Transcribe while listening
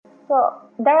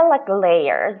So there are like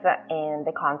layers in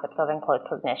the concept of enclosed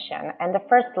cognition. And the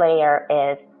first layer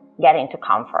is getting to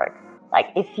comfort. Like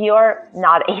if you're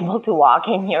not able to walk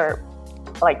in your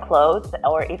like clothes,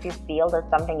 or if you feel that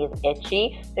something is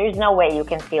itchy, there's no way you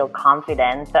can feel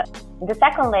confident. The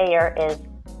second layer is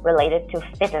related to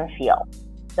fit and feel.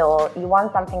 So you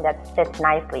want something that fits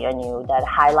nicely on you, that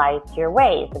highlights your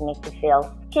waist, that makes you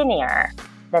feel skinnier,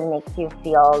 that makes you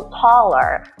feel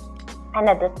taller. And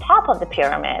at the top of the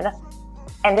pyramid,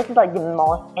 and this is like the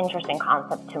most interesting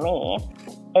concept to me,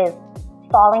 is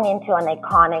falling into an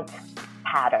iconic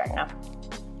pattern.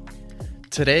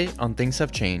 Today on Things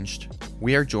Have Changed,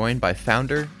 we are joined by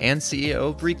founder and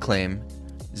CEO of Reclaim,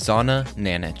 Zana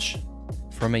Nanic.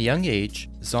 From a young age,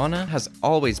 Zana has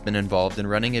always been involved in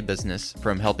running a business,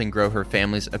 from helping grow her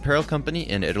family's apparel company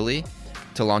in Italy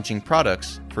to launching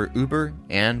products for Uber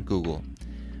and Google.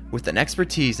 With an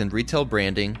expertise in retail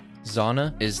branding,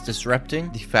 Zana is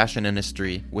disrupting the fashion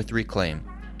industry with Reclaim,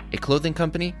 a clothing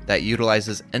company that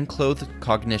utilizes enclothed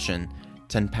cognition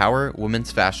to empower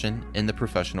women's fashion in the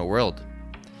professional world.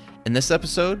 In this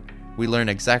episode, we learn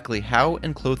exactly how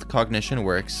enclothed cognition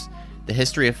works, the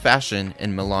history of fashion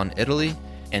in Milan, Italy,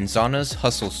 and Zana's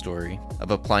hustle story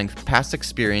of applying past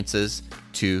experiences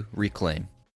to Reclaim.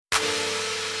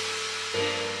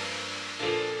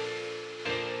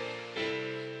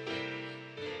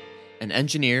 An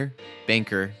engineer,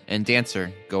 banker, and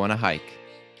dancer go on a hike.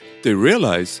 They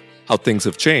realize how things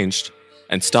have changed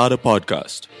and start a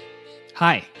podcast.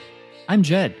 Hi, I'm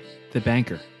Jed, the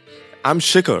banker. I'm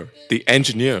Shikhar, the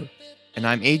engineer. And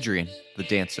I'm Adrian, the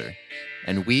dancer.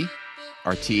 And we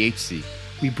are THC.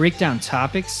 We break down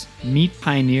topics, meet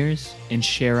pioneers, and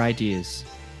share ideas.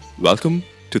 Welcome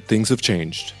to Things Have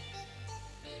Changed.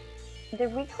 The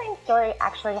Reclaim story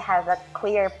actually has a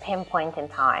clear pinpoint in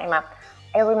time.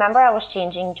 I remember I was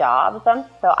changing jobs.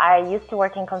 So I used to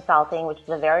work in consulting, which is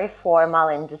a very formal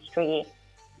industry.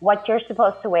 What you're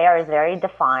supposed to wear is very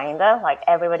defined. Like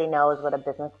everybody knows what a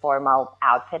business formal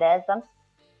outfit is.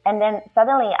 And then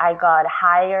suddenly I got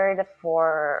hired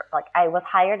I was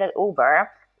hired at Uber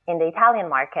in the Italian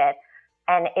market.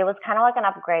 And it was kind of like an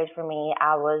upgrade for me.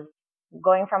 I was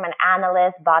going from an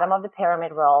analyst, bottom of the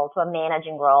pyramid role, to a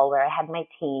managing role where I had my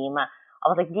team. I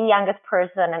was like the youngest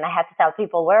person, and I had to tell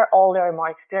people who were older and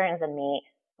more experienced than me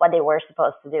what they were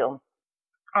supposed to do.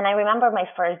 And I remember my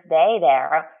first day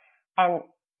there, and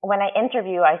when I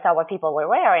interviewed, I saw what people were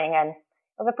wearing, and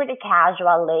it was a pretty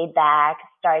casual, laid-back,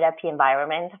 startup-y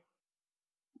environment.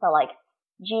 So like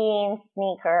jeans,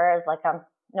 sneakers, like a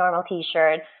normal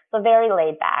t-shirt, so very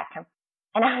laid-back.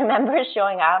 And I remember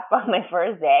showing up on my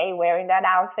first day wearing that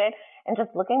outfit and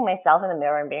just looking myself in the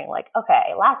mirror and being like,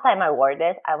 okay, last time I wore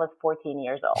this, I was 14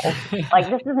 years old. Like,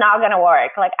 this is not going to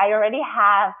work. Like, I already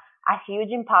have a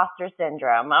huge imposter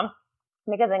syndrome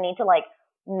because I need to like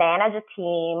manage a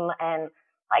team and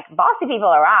like bossy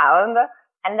people around.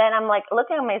 And then I'm like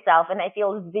looking at myself and I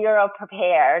feel zero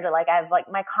prepared. Like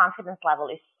my confidence level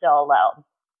is so low.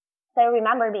 So I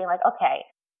remember being like, okay,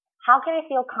 how can I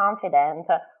feel confident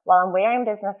while I'm wearing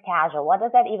business casual? What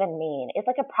does that even mean? It's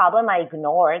like a problem I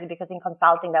ignored because in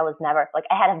consulting that was never, like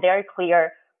I had a very clear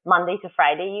Monday to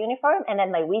Friday uniform, and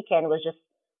then my weekend was just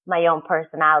my own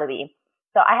personality.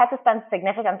 So I had to spend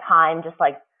significant time just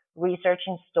like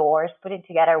researching stores, putting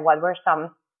together what were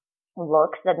some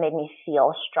looks that made me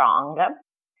feel strong.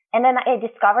 And then I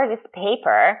discovered this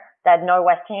paper that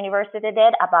Northwestern University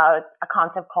did about a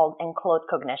concept called enclosed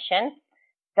cognition,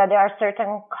 that there are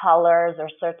certain colors or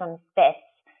certain fits,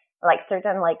 like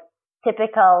certain like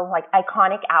typical like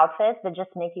iconic outfits that just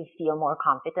make you feel more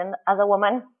confident as a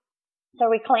woman. So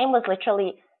Reclaim was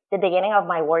literally the beginning of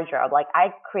my wardrobe. Like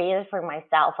I created for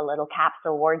myself a little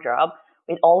capsule wardrobe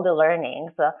with all the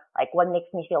learnings, like what makes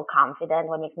me feel confident,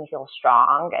 what makes me feel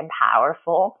strong and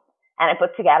powerful. And I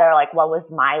put together like what was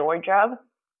my wardrobe.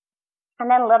 And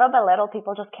then little by little,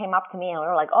 people just came up to me and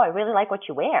were like, oh, I really like what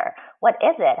you wear. What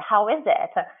is it? How is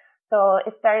it? So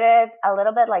it started a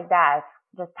little bit like that,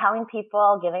 just telling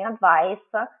people, giving advice.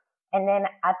 And then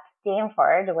at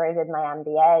Stanford, where I did my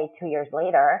MBA 2 years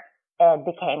later, it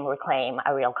became Reclaim,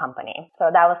 a real company.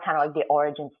 So that was kind of like the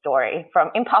origin story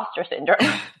from imposter syndrome.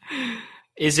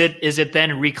 Is it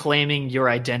then reclaiming your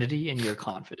identity and your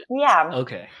confidence? Yeah.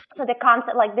 Okay. So the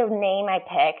concept, like the name I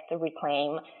picked,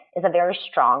 Reclaim, is a very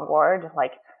strong word.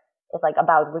 Like it's like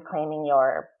about reclaiming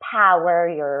your power,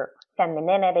 your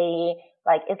femininity.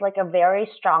 Like it's like a very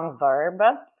strong verb.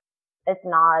 It's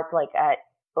not like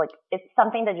it's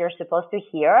something that you're supposed to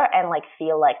hear and like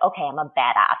feel like, okay, I'm a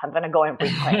badass. I'm going to go and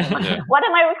reclaim. Yeah. What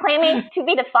am I reclaiming? To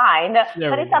be defined,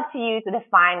 but it's go. up to you to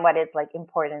define what is like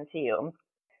important to you.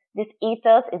 This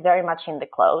ethos is very much in the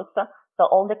clothes. So So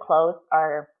all the clothes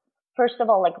are, first of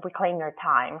all, like reclaim your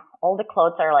time. All the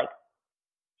clothes are like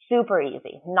super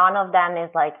easy. None of them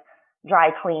is like dry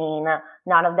clean.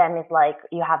 None of them is like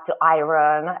you have to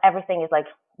iron. Everything is like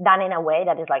done in a way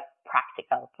that is like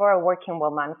practical for a working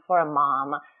woman, for a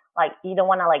mom. Like you don't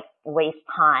want to like waste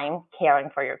time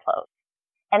caring for your clothes.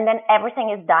 And then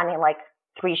everything is done in like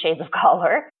 3 shades of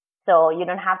color. So you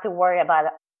don't have to worry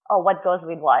about, oh, what goes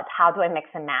with what? How do I mix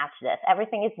and match this?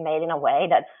 Everything is made in a way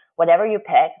that whatever you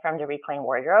pick from the reclaimed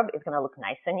wardrobe is going to look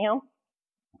nice on you.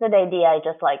 So the idea is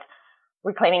just like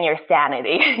reclaiming your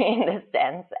sanity in this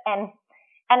sense. And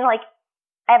like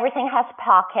everything has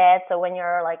pockets. So when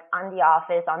you're like on the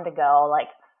office, on the go, like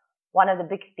one of the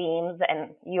big themes,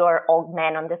 and you're old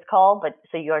men on this call, but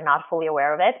so you're not fully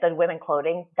aware of it, but women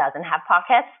clothing doesn't have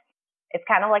pockets. It's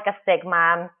kind of like a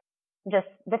stigma. Just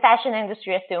the fashion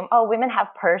industry assume, oh, women have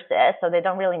purses, so they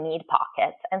don't really need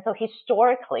pockets. And so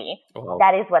historically,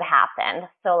 that is what happened.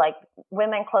 So like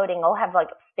women clothing all have like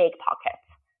fake pockets.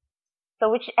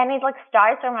 So and it like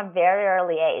starts from a very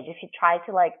early age. If you try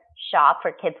to like shop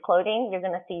for kids clothing, you're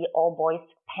going to see all boys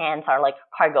pants are like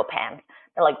cargo pants.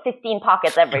 They're like 15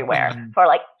 pockets everywhere for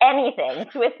like anything,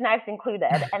 Swiss knives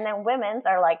included. And then women's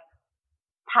are like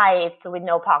tights with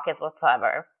no pockets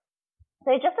whatsoever.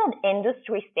 So it's just an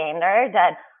industry standard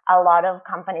that a lot of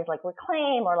companies like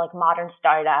Reclaim or like modern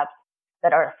startups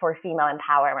that are for female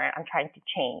empowerment are trying to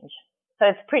change. So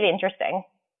it's pretty interesting.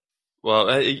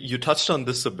 Well, you touched on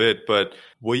this a bit, but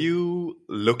were you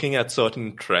looking at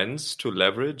certain trends to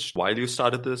leverage while you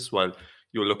started this, while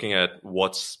you were looking at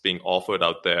what's being offered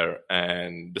out there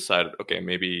and decided, okay,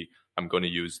 maybe I'm going to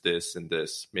use this and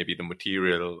this, maybe the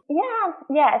material?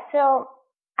 Yeah. So,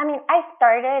 I mean, I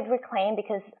started Reclaim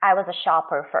because I was a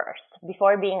shopper first.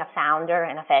 Before being a founder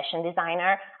and a fashion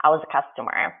designer, I was a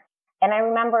customer. And I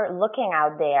remember looking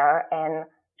out there and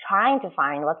trying to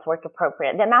find what's work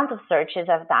appropriate. The amount of searches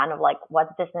I've done of like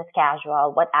what's business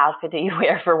casual, what outfit do you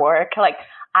wear for work? Like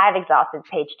I've exhausted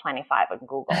page 25 on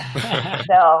Google.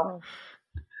 So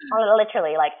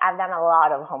literally like I've done a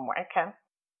lot of homework.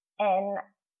 And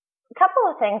a couple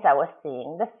of things I was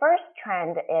seeing. The first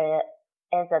trend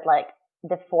is that like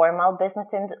the formal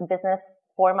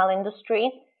formal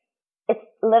industry, it's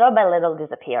little by little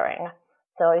disappearing.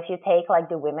 So if you take like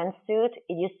the women's suit,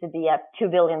 it used to be a $2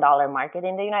 billion market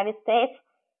in the United States,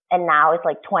 and now it's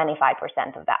like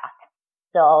 25% of that.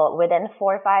 So within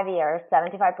 4 or 5 years,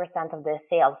 75% of the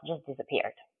sales just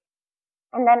disappeared.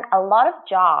 And then a lot of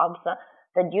jobs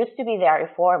that used to be very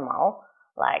formal,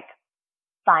 like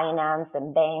finance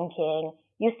and banking,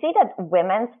 you see that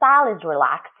women's style is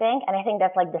relaxing. And I think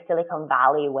that's like the Silicon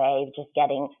Valley way of just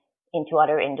getting into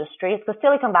other industries. Because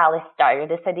Silicon Valley started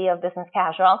this idea of business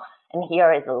casual, and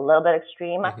here is a little bit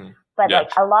extreme. Mm-hmm. But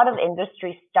like a lot of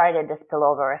industries started this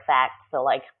spillover effect. So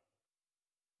like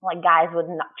guys would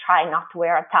try not to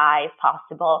wear a tie if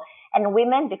possible. And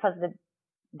women, because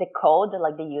the code,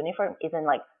 like the uniform isn't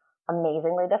like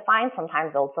amazingly defined,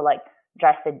 sometimes also like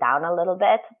dress it down a little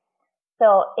bit.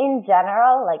 So in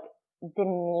general, like the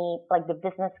need, like the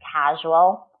business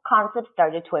casual concept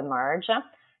started to emerge,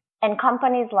 and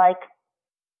companies like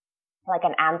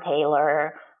an Ann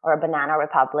Taylor or a Banana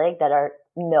Republic that are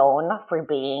known for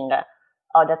being,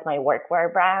 oh, that's my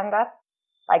workwear brand.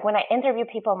 Like when I interview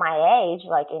people my age,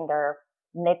 like in their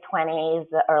mid-20s,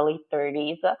 early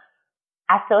 30s,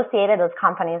 associated those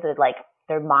companies with like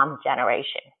their mom's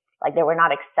generation. Like they were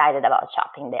not excited about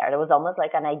shopping there. There was almost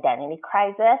like an identity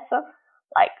crisis.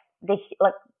 Like the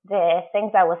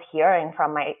things I was hearing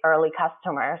from my early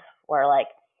customers were like,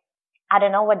 I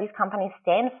don't know what these companies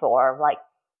stand for. Like,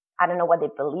 I don't know what they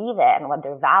believe in, what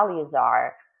their values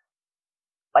are,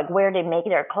 like where they make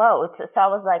their clothes. So I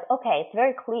was like, okay, it's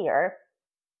very clear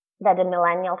that the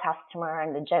millennial customer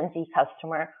and the Gen Z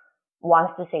customer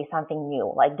wants to say something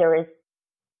new. Like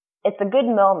it's a good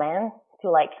moment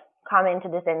to like come into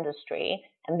this industry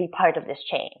and be part of this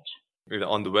change.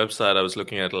 On the website, I was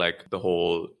looking at like the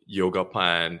whole yoga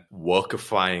pant,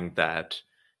 workifying that,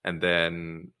 and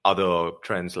then other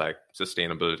trends like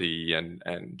sustainability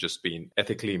and just being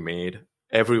ethically made.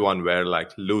 Everyone wear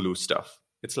like Lulu stuff.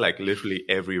 It's like literally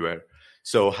everywhere.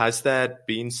 So has that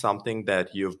been something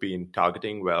that you've been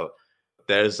targeting? Well,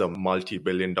 there's a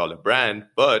multi-billion-dollar brand,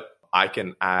 but I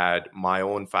can add my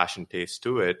own fashion taste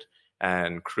to it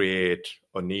and create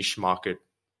a niche market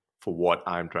for what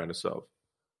I'm trying to serve.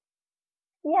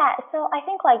 Yeah, so I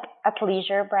think like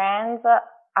athleisure brands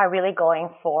are really going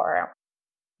for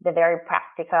the very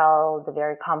practical, the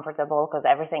very comfortable, because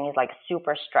everything is like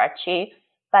super stretchy.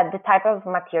 But the type of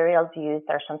materials used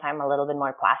are sometimes a little bit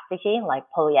more plasticky, like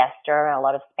polyester, a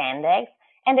lot of spandex.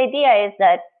 And the idea is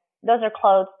that those are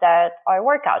clothes that are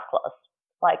workout clothes.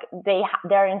 Like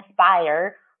they're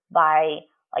inspired by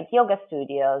like yoga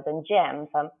studios and gyms.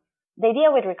 The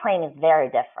idea with Reclaim is very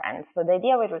different. So the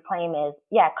idea with Reclaim is,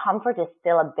 yeah, comfort is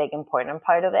still a big important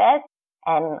part of it,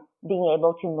 and being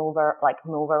able to move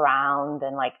around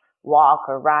and like walk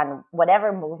or run,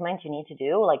 whatever movement you need to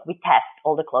do. Like we test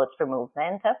all the clothes for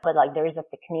movement, but like there is a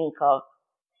technique of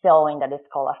sewing that is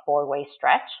called a 4-way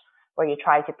stretch, where you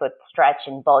try to put stretch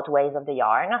in both ways of the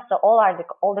yarn. So all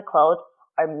the clothes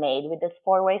are made with this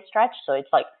 4-way stretch. So it's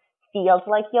like feels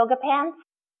like yoga pants,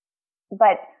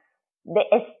 but the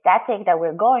aesthetic that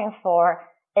we're going for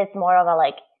is more of a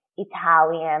like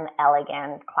Italian,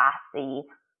 elegant, classy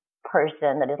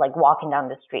person that is like walking down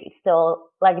the street. So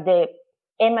like the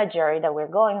imagery that we're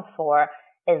going for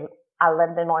is a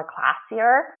little bit more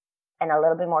classier and a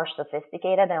little bit more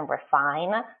sophisticated and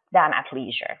refined than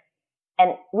athleisure.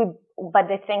 But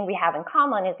the thing we have in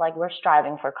common is like we're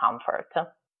striving for comfort.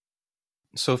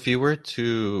 So if you were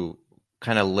to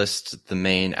kind of list the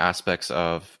main aspects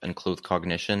of enclothed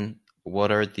cognition,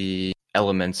 what are the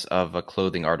elements of a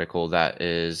clothing article that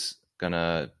is going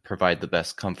to provide the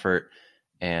best comfort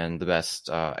and the best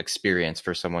experience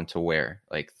for someone to wear?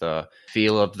 Like the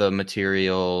feel of the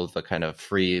material, the kind of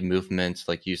free movement,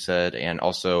 like you said, and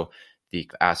also the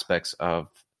aspects of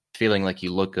feeling like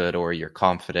you look good or you're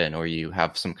confident or you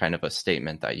have some kind of a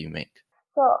statement that you make.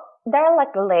 So there are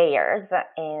like layers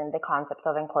in the concept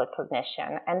of enclothed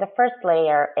cognition. And the first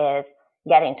layer is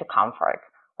getting to comfort.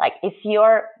 Like if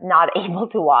you're not able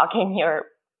to walk in your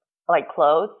like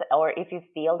clothes, or if you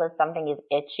feel that something is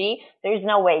itchy, there's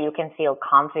no way you can feel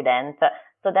confident.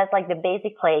 So that's like the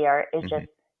basic layer is just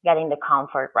getting the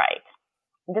comfort right.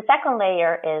 The second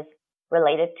layer is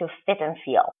related to fit and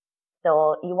feel.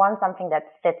 So you want something that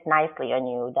fits nicely on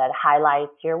you, that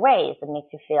highlights your waist, that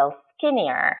makes you feel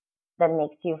skinnier, that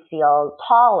makes you feel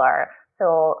taller.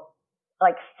 So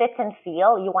like fit and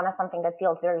feel, you want something that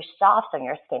feels very soft on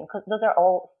your skin, because those are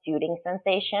all suiting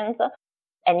sensations.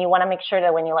 And you want to make sure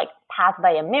that when you like pass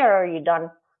by a mirror, you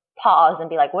don't pause and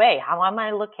be like, wait, how am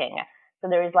I looking? So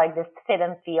there is like this fit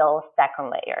and feel second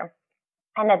layer.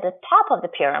 And at the top of the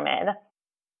pyramid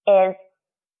is,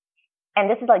 and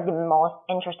this is like the most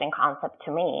interesting concept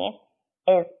to me,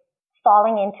 is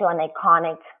falling into an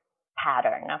iconic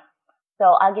pattern. So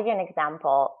I'll give you an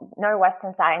example.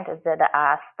 Northwestern scientists did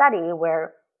a study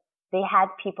where they had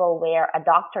people wear a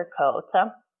doctor coat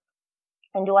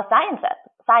and do a science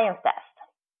test.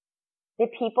 The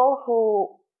people who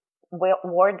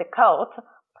wore the coat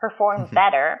performed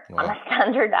better on a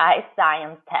standardized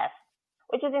science test,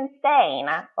 which is insane.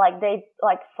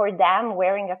 For them,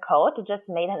 wearing a coat just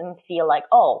made them feel like,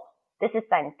 oh, this is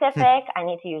scientific. I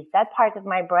need to use that part of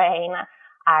my brain.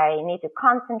 I need to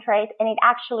concentrate. And it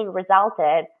actually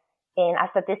resulted in a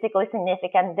statistically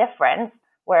significant difference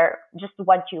where just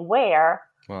what you wear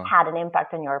had an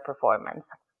impact on your performance.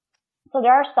 So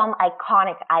there are some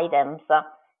iconic items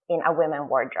in a women's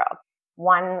wardrobe.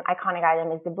 One iconic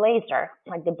item is the blazer.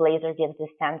 Like the blazer gives this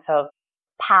sense of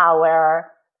power,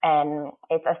 and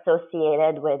it's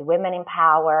associated with women in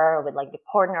power, with like the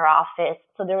corner office.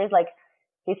 So there is like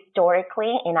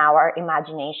historically in our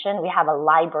imagination, we have a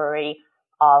library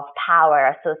of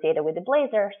power associated with the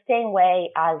blazer, same way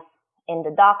as in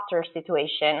the doctor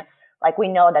situation. Like we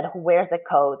know that who wears the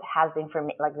coat has the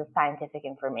the scientific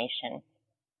information.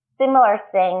 Similar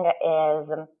thing is,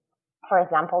 for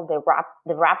example, the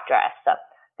wrap dress.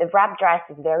 The wrap dress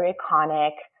is very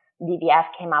iconic. DBF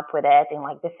came up with it in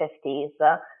like the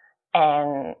 50s.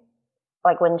 And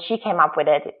like when she came up with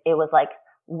it, it was like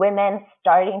women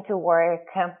starting to work.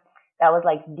 That was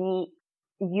like the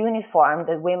uniform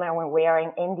that women were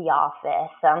wearing in the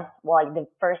office, like the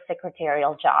first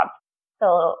secretarial job.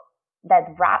 So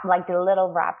that like the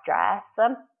little wrap dress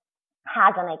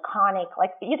has an iconic,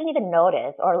 like you didn't even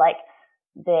notice, or like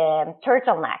the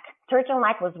turtleneck.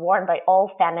 Turtleneck was worn by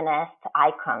all feminist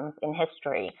icons in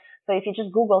history. So if you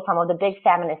just Google some of the big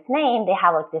feminist names, they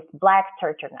have like this black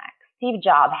turtleneck. Steve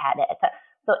Jobs had it.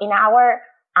 So in our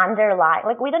underlying,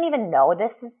 like we don't even know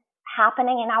this is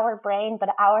happening in our brain, but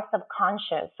our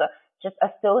subconscious just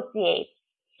associates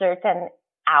certain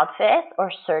outfits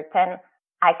or certain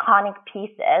iconic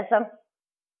pieces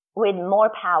with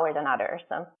more power than others.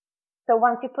 So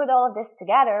once you put all of this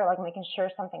together, like making sure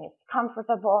something is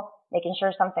comfortable, making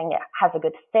sure something has a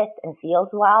good fit and feels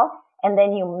well, and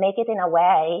then you make it in a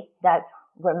way that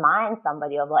reminds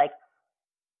somebody of like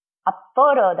a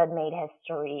photo that made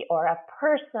history or a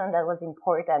person that was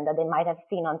important that they might have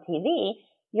seen on TV,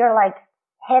 you're like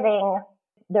hitting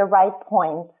the right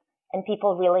point and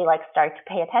people really like start to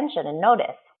pay attention and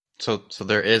notice. So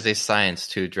there is a science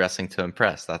to dressing to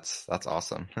impress. That's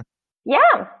awesome.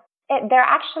 Yeah. There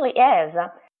actually is.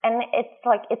 And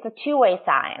it's a two-way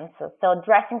science. So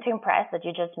dressing to impress that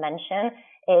you just mentioned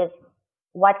is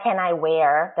what can I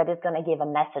wear that is going to give a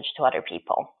message to other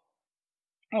people?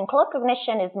 And cloak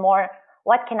cognition is more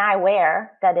what can I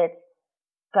wear that it's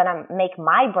going to make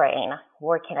my brain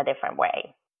work in a different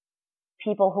way?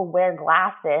 People who wear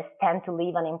glasses tend to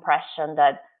leave an impression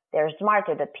that they're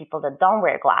smarter than people that don't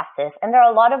wear glasses. And there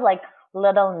are a lot of like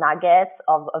little nuggets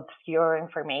of obscure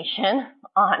information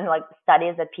on like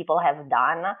studies that people have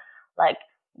done. Like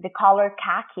the color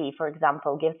khaki, for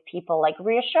example, gives people like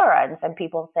reassurance, and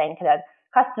people think that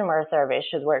customer service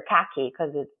should wear khaki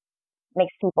because it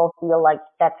makes people feel like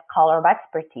that's color of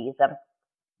expertise.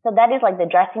 So that is like the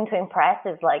dressing to impress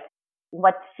is like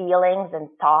what feelings and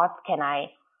thoughts can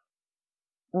I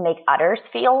make others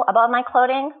feel about my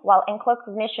clothing, while in cloak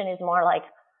cognition is more like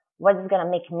what is going to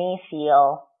make me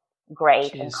feel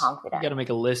great and confident. You got to make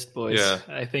a list, boys. Yeah.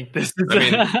 I think this is.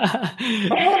 Is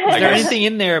there anything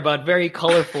in there about very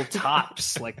colorful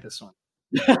tops like this one?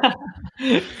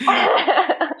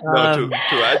 No,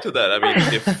 to add to that, I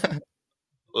mean, if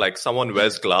like someone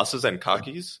wears glasses and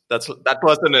khakis, that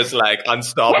person is like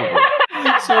unstoppable.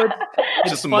 So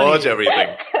it's just funny. merge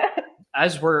everything.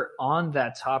 As we're on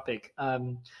that topic,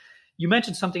 you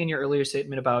mentioned something in your earlier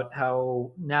statement about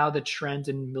how now the trend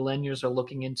in millennials are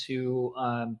looking into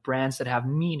brands that have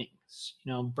meanings,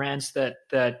 brands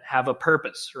that have a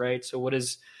purpose, right? So what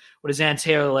does that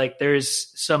entail? Like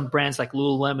there's some brands like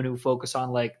Lululemon who focus on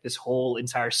like this whole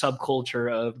entire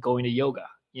subculture of going to yoga,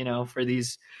 for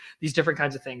these different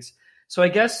kinds of things. So I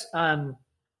guess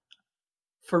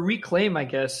for Reclaim, I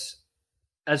guess,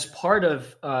 as part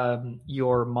of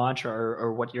your mantra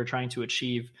or what you're trying to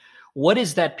achieve, what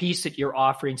is that piece that you're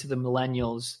offering to the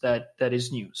millennials that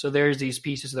is new? So there's these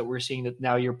pieces that we're seeing that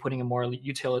now you're putting a more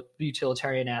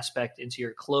utilitarian aspect into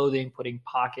your clothing, putting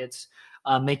pockets,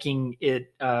 making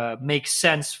it make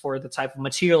sense for the type of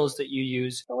materials that you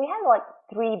use. So we have like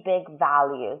three big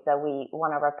values that we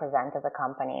want to represent as a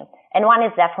company. And one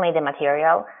is definitely the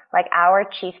material. Like our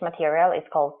chief material is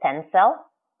called Tencel.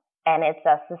 And it's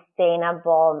a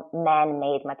sustainable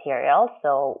man-made material.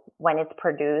 So when it's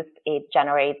produced, it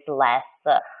generates less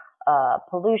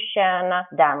pollution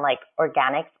than like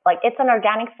organics. Like it's an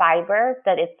organic fiber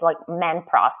that it's like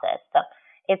man-processed.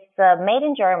 It's made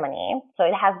in Germany. So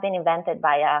it has been invented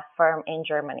by a firm in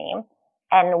Germany.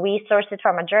 And we source it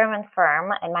from a German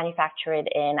firm and manufacture it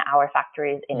in our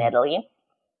factories in Italy.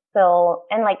 So,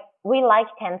 and like we like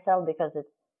Tencel because it's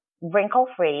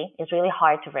wrinkle-free. It's really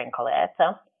hard to wrinkle it.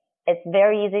 It's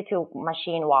very easy to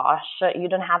machine wash. You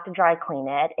don't have to dry clean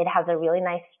it. It has a really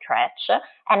nice stretch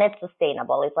and it's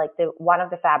sustainable. It's like one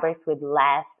of the fabrics with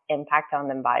less impact on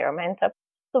the environment.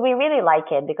 So we really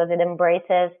like it because it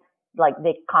embraces like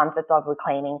the concept of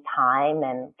reclaiming time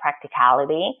and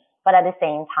practicality, but at the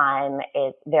same time,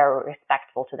 it's very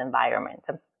respectful to the environment.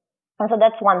 And so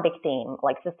that's one big theme.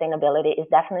 Like sustainability is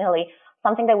definitely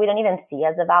something that we don't even see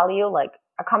as a value. Like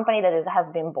a company that has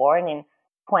been born in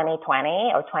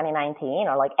 2020 or 2019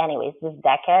 or like anyways, this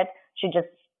decade should just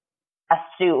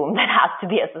assume that it has to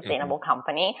be a sustainable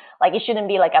company. Like it shouldn't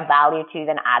be like a value to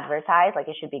even advertise. Like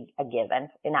it should be a given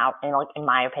in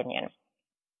my opinion.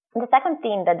 And the second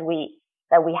theme that we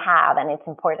have, and it's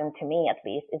important to me at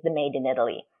least, is the made in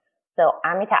Italy. So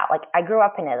I'm Italian. Like I grew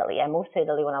up in Italy. I moved to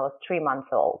Italy when I was 3 months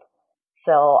old.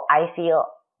 So I feel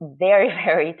very,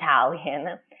 very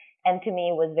Italian. And to me,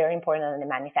 it was very important in the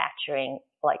manufacturing.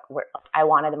 Like I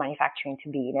wanted the manufacturing to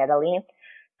be in Italy.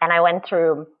 And I went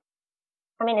through,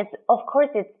 of course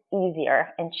it's easier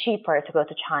and cheaper to go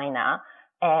to China.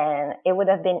 And it would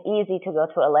have been easy to go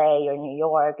to LA or New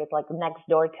York. It's like next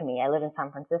door to me. I live in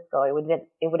San Francisco. It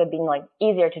would have been like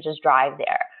easier to just drive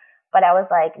there. But I was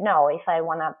like, no, if I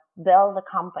want to build a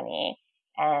company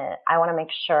and I want to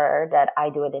make sure that I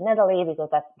do it in Italy because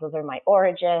those are my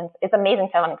origins. It's amazing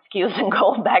to have an excuse and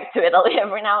go back to Italy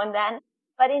every now and then.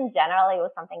 But in general, it was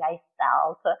something I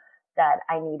felt that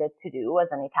I needed to do as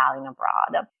an Italian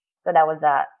abroad. So that was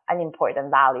an important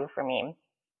value for me.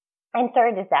 And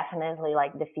third is definitely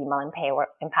like the female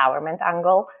empowerment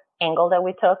angle that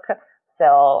we took.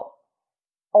 So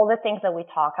all the things that we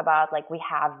talk about, like we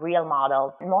have real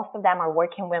models. Most of them are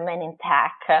working women in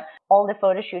tech. All the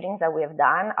photo shootings that we have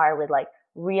done are with like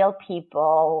real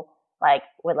people, like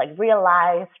with like real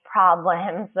life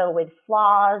problems, with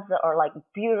flaws or like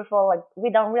beautiful. Like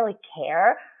we don't really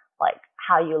care like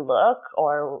how you look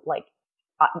or like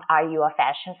are you a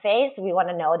fashion face? We want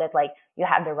to know that like you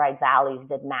have the right values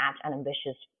that match an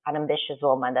ambitious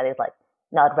woman that is like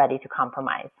not ready to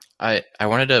compromise. I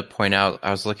wanted to point out,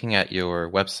 I was looking at your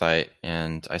website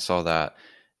and I saw that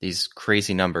these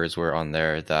crazy numbers were on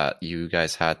there that you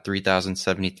guys had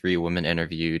 3,073 women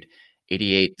interviewed,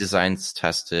 88 designs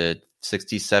tested,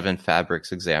 67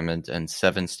 fabrics examined, and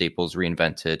 7 staples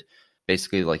reinvented.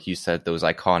 Basically, like you said, those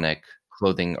iconic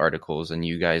clothing articles, and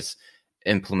you guys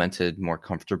implemented more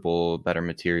comfortable, better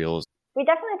materials. We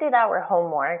definitely did our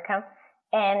homework,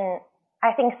 and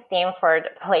I think Stanford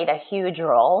played a huge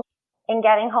role in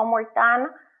getting homework done,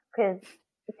 because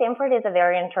Stanford is a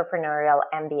very entrepreneurial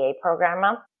MBA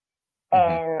program.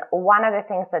 And one of the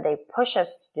things that they push us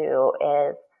to do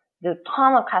is do a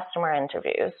ton of customer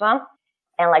interviews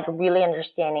and like really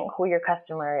understanding who your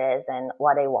customer is and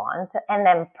what they want, and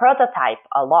then prototype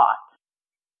a lot.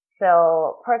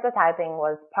 So prototyping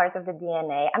was part of the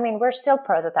DNA. I mean, we're still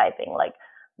prototyping. Like,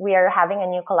 we are having a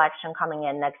new collection coming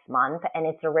in next month, and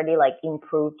it's already like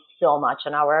improved so much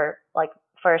in our like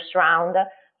first round.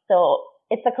 So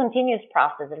it's a continuous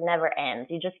process. It never ends.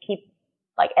 You just keep,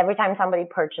 like, every time somebody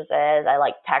purchases, I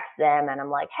like text them and I'm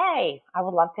like, hey, I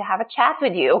would love to have a chat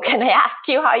with you. Can I ask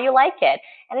you how you like it?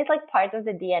 And it's like part of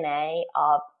the DNA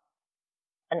of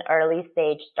an early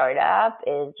stage startup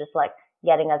is just like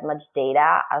getting as much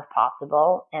data as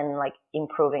possible and like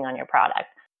improving on your product.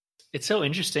 It's so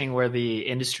interesting where the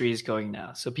industry is going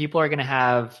now. So people are going to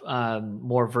have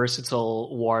more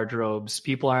versatile wardrobes.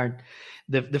 People aren't,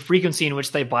 the frequency in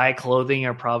which they buy clothing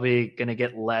are probably going to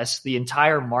get less. The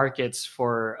entire markets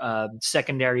for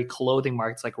secondary clothing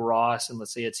markets like Ross and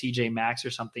let's say at TJ Maxx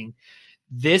or something,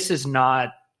 this is not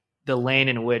the lane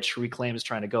in which Reclaim is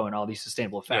trying to go in all these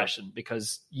sustainable fashion,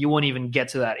 because you won't even get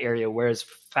to that area. Whereas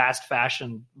fast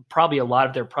fashion, probably a lot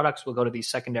of their products will go to these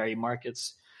secondary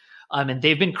markets. And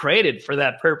they've been created for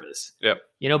that purpose. Yep.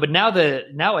 You know, but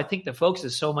now I think the focus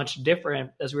is so much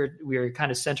different as we're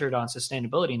kind of centered on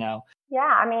sustainability now. Yeah,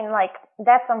 I mean, like,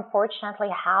 that's unfortunately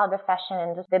how the fashion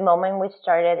industry, the moment we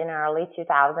started in early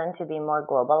 2000 to be more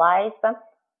globalized,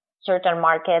 certain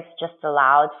markets just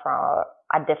allowed for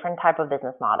a different type of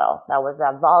business model. That was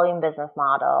a volume business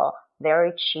model,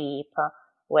 very cheap,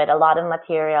 with a lot of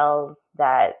materials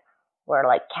that were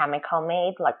like chemical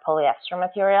made, like polyester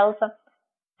materials.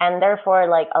 And therefore,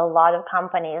 like, a lot of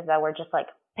companies that were just like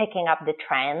picking up the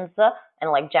trends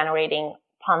and like generating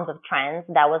tons of trends.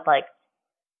 That was like,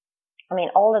 I mean,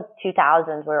 all the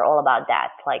 2000s were all about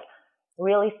that, like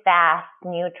really fast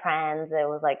new trends. It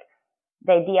was like,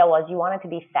 the idea was you wanted to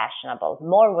be fashionable.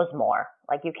 More was more.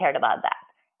 Like, you cared about that.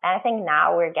 And I think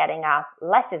now we're getting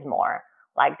less is more.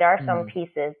 Like, there are some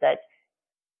pieces that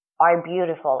are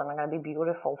beautiful and are going to be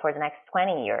beautiful for the next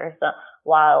 20 years,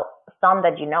 while some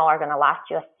that are going to last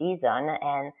you a season.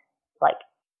 And like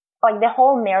the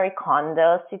whole Marie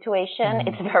Kondo situation,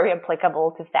 it's very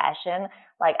applicable to fashion.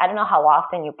 Like, I don't know how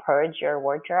often you purge your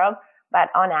wardrobe, but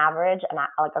on average,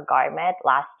 like a garment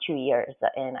lasts 2 years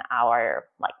in our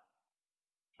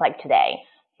like today.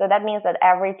 So that means that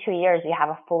every 2 years you have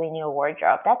a fully new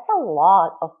wardrobe. That's a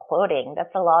lot of clothing.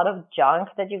 That's a lot of junk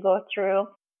that you go through,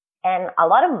 and a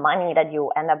lot of money that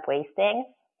you end up wasting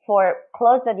for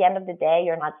clothes at the end of the day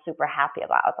you're not super happy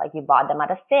about. Like, you bought them at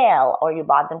a sale, or you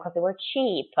bought them because they were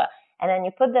cheap, and then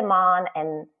you put them on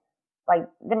and like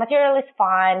the material is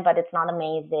fine, but it's not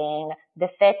amazing. The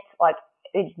fit, like,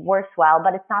 it works well,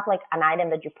 but it's not like an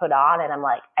item that you put on and I'm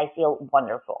like, I feel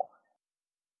wonderful.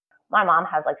 My mom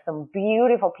has like some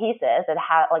beautiful pieces that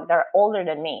have like, they're older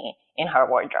than me in her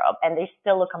wardrobe and they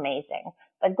still look amazing.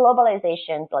 But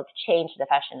globalization like changed the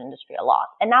fashion industry a lot.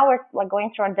 And now we're like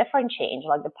going through a different change,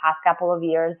 like the past couple of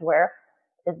years where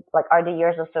it's like are the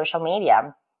years of social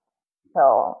media.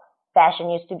 So fashion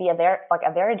used to be a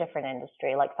very different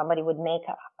industry. Like, somebody would make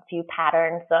a few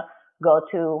patterns, go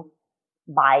to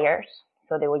buyers.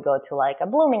 So they would go to like a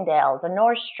Bloomingdale's, a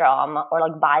Nordstrom, or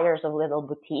like buyers of little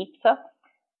boutiques.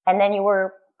 And then you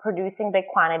were producing big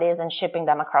quantities and shipping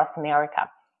them across America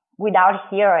without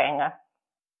hearing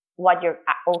what your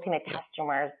ultimate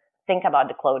customers think about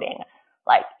the clothing.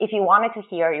 Like, if you wanted to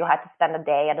hear, you had to spend a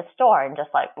day at a store and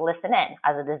just like listen in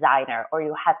as a designer, or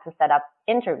you had to set up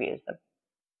interviews.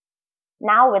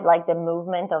 Now with like the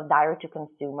movement of direct to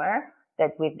consumer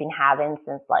that we've been having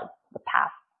since like the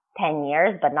past 10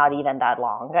 years, but not even that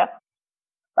long,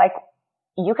 like,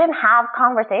 you can have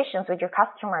conversations with your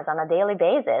customers on a daily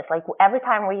basis. Like, every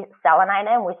time we sell an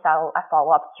item, we sell a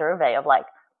follow-up survey of like,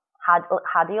 how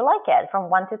do you like it from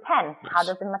 1 to 10? How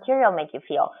does the material make you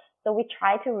feel? So we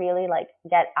try to really like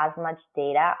get as much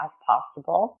data as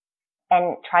possible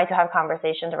and try to have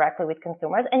conversations directly with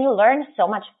consumers, and you learn so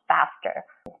much faster.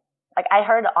 Like, I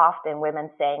heard often women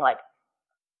saying like,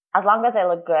 as long as I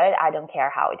look good, I don't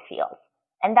care how it feels.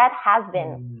 And that has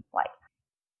been like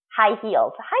high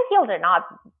heels. High heels are not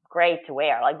great to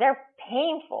wear. Like they're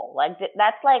painful. Like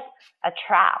that's like a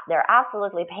trap. They're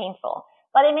absolutely painful,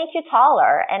 but it makes you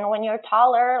taller. And when you're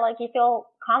taller, like you feel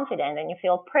confident and you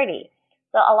feel pretty.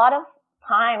 So a lot of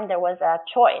time there was a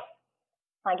choice.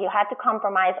 Like you had to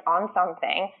compromise on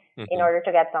something in order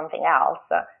to get something else.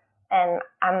 And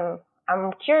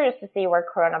I'm curious to see where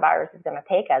coronavirus is going to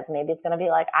take us. Maybe it's going to be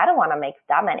like, I don't want to make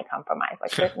that many compromise.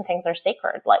 Like certain things are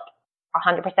sacred, like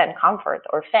 100% comfort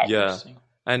or fit. Yeah.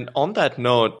 And on that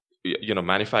note,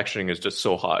 manufacturing is just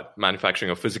so hard.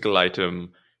 Manufacturing a physical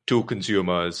item to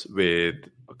consumers with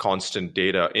constant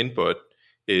data input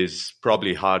is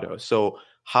probably harder. So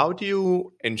how do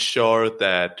you ensure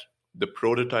that the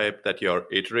prototype that you're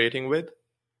iterating with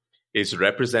is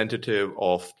representative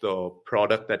of the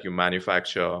product that you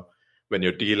manufacture when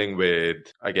you're dealing with,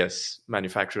 I guess,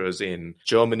 manufacturers in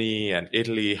Germany and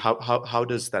Italy? How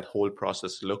does that whole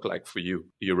process look like for you?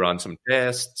 You run some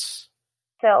tests?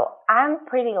 So I'm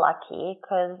pretty lucky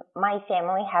because my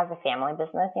family has a family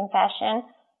business in fashion,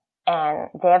 and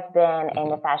they've been in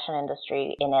the fashion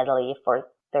industry in Italy for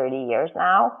 30 years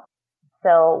now.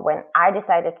 So when I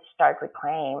decided to start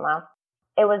Reclaim,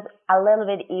 it was a little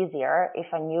bit easier if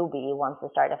a newbie wants to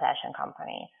start a fashion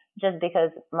company, just because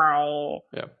my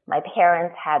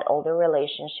parents had older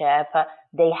relationship.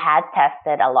 They had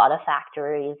tested a lot of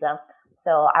factories.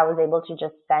 So I was able to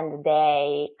just spend the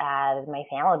day at my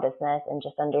family business and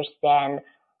just understand,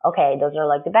 okay, those are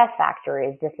like the best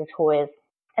factories. This is who is,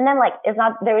 and then like,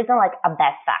 there isn't like a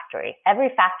best factory. Every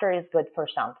factory is good for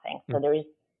something. So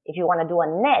if you want to do a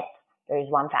knit, there is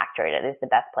one factory that is the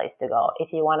best place to go.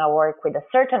 If you want to work with a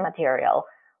certain material,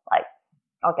 like,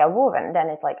 okay, woven, then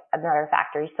it's like another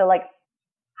factory. So like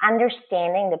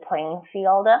understanding the playing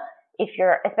field,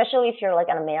 especially if you're like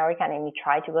an American and you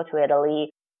try to go to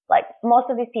Italy, like most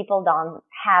of these people don't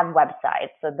have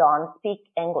websites, so don't speak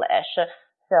English.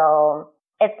 So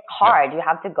it's hard. You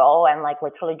have to go and like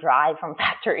literally drive from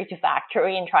factory to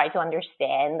factory and try to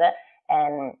understand.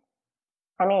 And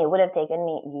I mean, it would have taken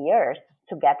me years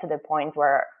to get to the point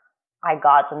where I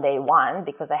got on day one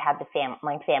because I had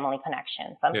my family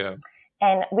connections. Yeah.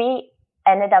 And we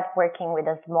ended up working with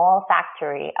a small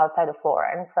factory outside of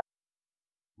Florence.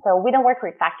 So we don't work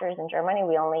with factories in Germany.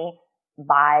 We only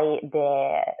buy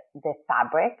the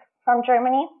fabric from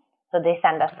Germany. So they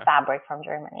send us fabric from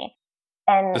Germany.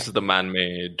 And this is the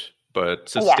man-made but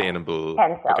sustainable. Yeah,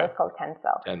 Tencel. Okay. It's called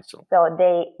Tencel. Tencel. So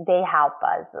they help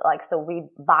us. Like, so we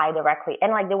buy directly.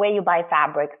 And like the way you buy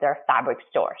fabrics, there are fabric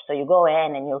stores. So you go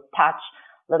in and you touch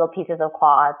little pieces of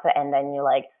cloth and then you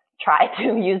like try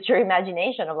to use your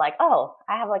imagination of like, oh,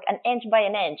 I have like an inch by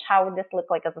an inch. How would this look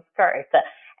like as a skirt?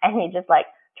 And you just like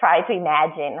try to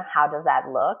imagine how does that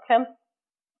look.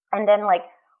 And then like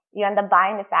you end up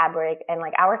buying the fabric, and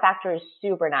like our factory is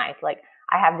super nice. Like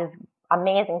I have this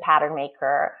amazing pattern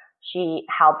maker. She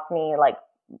helps me like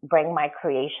bring my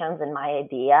creations and my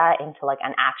idea into like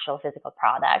an actual physical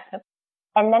product.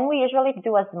 And then we usually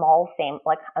do a small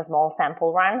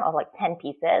sample run of like 10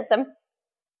 pieces.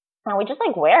 And we just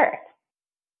like wear it.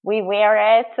 We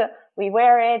wear it,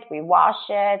 we wash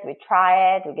it, we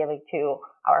try it, we give it to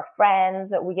our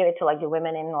friends, we give it to like the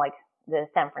women in like the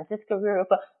San Francisco group.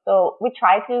 So we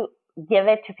try to give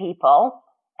it to people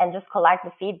and just collect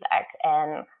the feedback.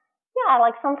 And yeah,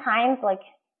 like sometimes like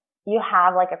you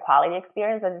have like a quality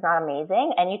experience that is not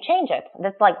amazing and you change it.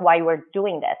 That's like why we're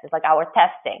doing this. It's like our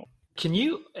testing. Can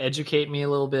you educate me a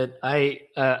little bit? I,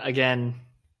 again,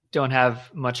 don't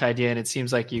have much idea, and it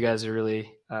seems like you guys are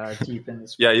really deep in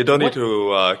this. Yeah, you don't need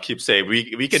to keep saying,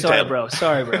 we can tell.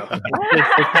 Sorry, bro.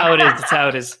 It's how it is. It's how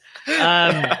it is.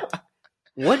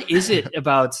 What is it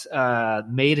about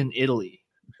made in Italy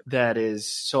that is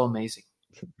so amazing?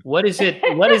 What is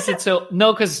it? So,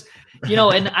 no, because,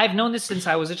 and I've known this since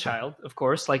I was a child, of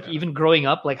course, like even growing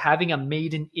up, like having a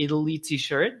made in Italy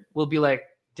t-shirt will be like,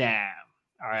 damn,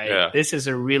 all right, this is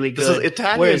a really good. This is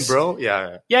Italian, bro.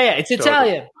 Yeah, it's totally.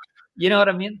 Italian. You know what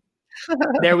I mean?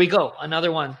 There we go.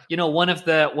 Another one. One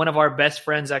of our best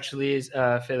friends actually is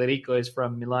Federico, is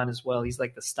from Milan as well. He's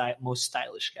like the most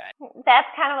stylish guy. That's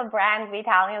kind of a brand we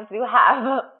Italians do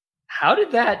have. How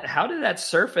did that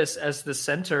surface as the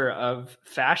center of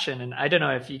fashion? And I don't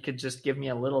know if you could just give me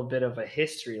a little bit of a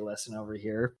history lesson over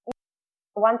here.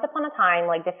 Once upon a time,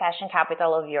 like the fashion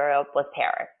capital of Europe was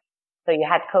Paris. So you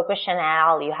had Coco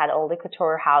Chanel, you had all the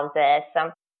couture houses.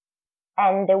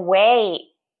 And the way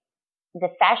the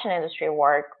fashion industry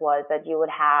worked was that you would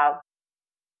have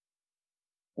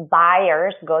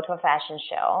buyers go to a fashion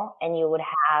show, and you would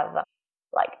have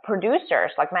like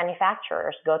producers, like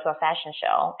manufacturers go to a fashion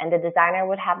show, and the designer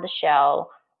would have the show,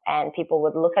 and people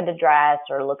would look at the dress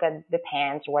or look at the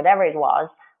pants or whatever it was,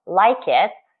 like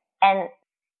it, and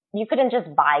you couldn't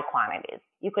just buy quantities.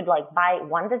 You could like buy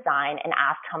one design and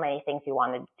ask how many things you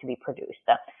wanted to be produced.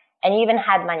 And you even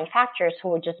had manufacturers who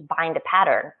would just bind the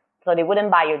pattern. So they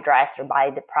wouldn't buy your dress or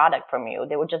buy the product from you.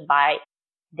 They would just buy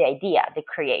the idea, the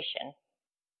creation.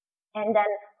 And then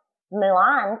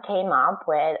Milan came up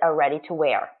with a ready to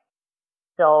wear.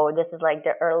 So this is like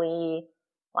the early,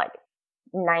 like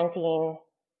 1950s.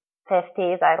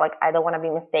 I don't want to be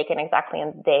mistaken exactly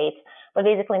on the dates, but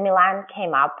basically Milan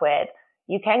came up with,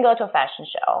 you can go to a fashion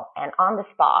show and on the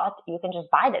spot, you can just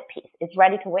buy that piece. It's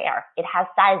ready to wear. It has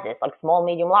sizes like small,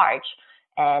 medium, large,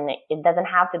 and it doesn't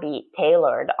have to be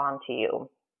tailored onto you.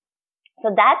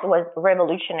 So that was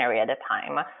revolutionary at the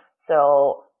time.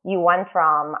 So you went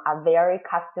from a very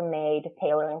custom made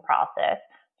tailoring process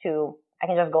to, I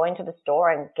can just go into the store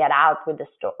and get out with the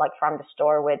store, like from the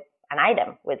store with an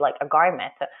item, with like a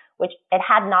garment, which it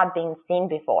had not been seen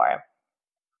before.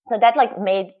 So that like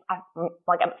made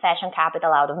like a fashion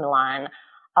capital out of Milan.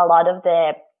 A lot of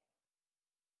the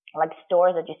like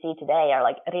stores that you see today are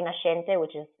like Rinascente,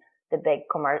 which is the big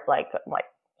like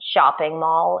shopping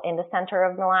mall in the center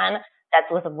of Milan. That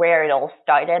was where it all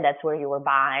started. That's where you were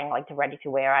buying like the ready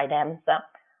to wear items.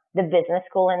 The business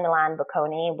school in Milan,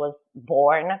 Bocconi, was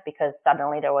born because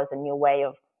suddenly there was a new way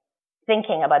of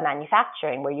thinking about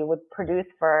manufacturing where you would produce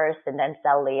first and then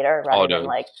sell later rather than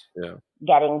like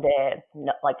getting the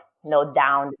like note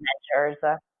down the measures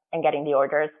and getting the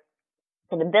orders.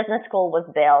 So the business school was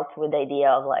built with the idea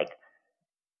of like,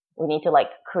 we need to like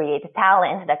create a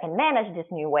talent that can manage this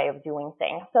new way of doing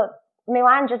things. So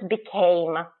Milan just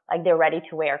became like the ready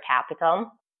to wear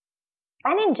capital.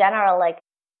 And in general, like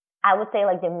I would say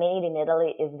like the made in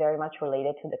Italy is very much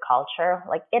related to the culture.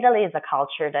 Like Italy is a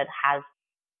culture that has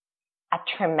a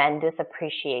tremendous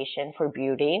appreciation for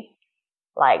beauty.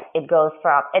 Like it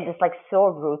is like so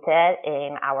rooted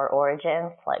in our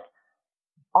origins. Like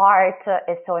art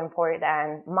is so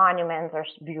important. Monuments are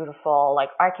beautiful, like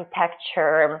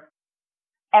architecture.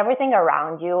 Everything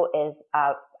around you is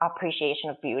appreciation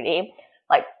of beauty.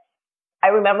 Like I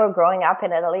remember growing up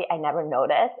in Italy, I never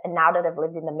noticed. And now that I've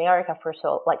lived in America for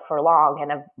long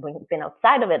and I've been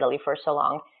outside of Italy for so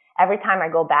long, every time I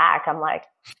go back, I'm like,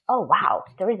 oh, wow,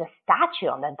 there is a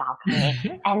statue on that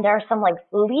balcony and there are some like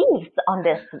leaves on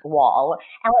this wall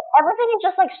and like, everything is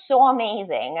just like so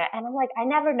amazing. And I'm like, I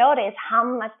never noticed how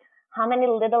many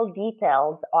little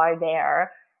details are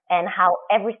there and how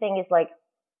everything is like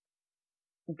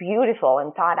beautiful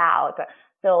and thought out.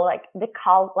 So like the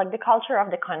culture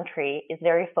of the country is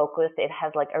very focused. It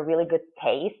has like a really good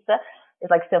taste.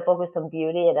 It's like so focused on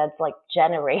beauty. And that's like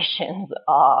generations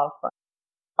of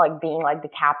like being like the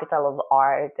capital of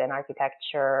art and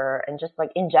architecture and just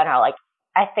like in general. Like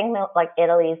I think like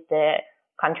Italy is the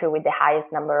country with the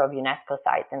highest number of UNESCO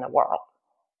sites in the world.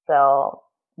 So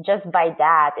just by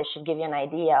that, it should give you an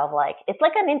idea of like, it's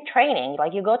like an in training.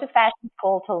 Like you go to fashion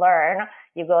school to learn,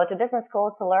 you go to business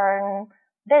school to learn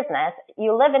business,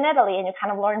 you live in Italy and you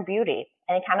kind of learn beauty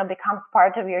and it kind of becomes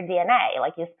part of your DNA.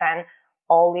 Like you spend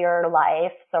all your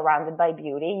life surrounded by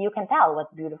beauty. You can tell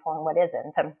what's beautiful and what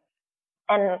isn't.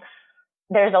 And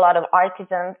there's a lot of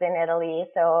artisans in Italy.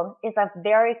 So it's a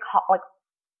very like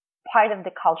part of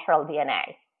the cultural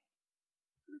DNA.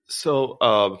 So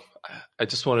I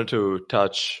just wanted to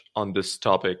touch on this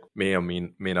topic, may or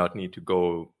may not need to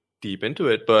go deep into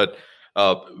it, but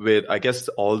with, I guess,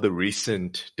 all the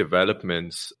recent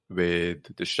developments with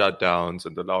the shutdowns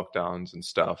and the lockdowns and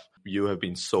stuff, you have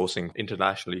been sourcing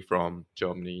internationally from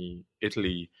Germany,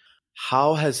 Italy.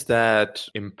 How has that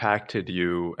impacted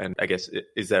you? And I guess,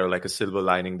 is there like a silver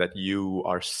lining that you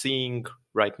are seeing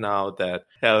right now that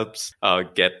helps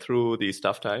get through these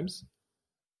tough times?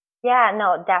 Yeah,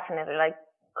 no, definitely. Like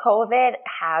COVID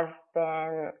has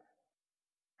been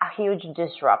a huge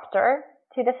disruptor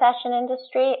to the fashion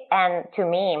industry and to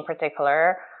me in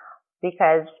particular,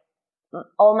 because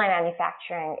all my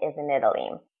manufacturing is in Italy.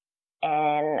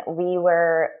 And we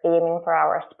were aiming for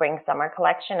our spring summer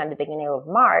collection at the beginning of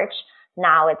March.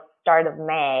 Now it's start of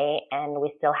May and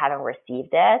we still haven't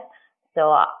received it.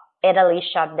 So Italy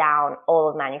shut down all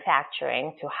of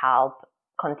manufacturing to help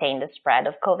contain the spread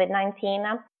of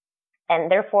COVID-19.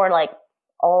 And therefore, like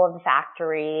all of the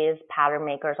factories, pattern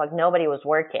makers, like nobody was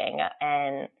working.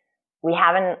 And we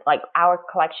haven't, like our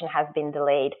collection has been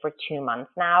delayed for 2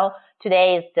 months now.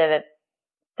 Today is the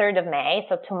 3rd of May.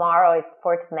 So tomorrow is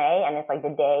 4th May and it's like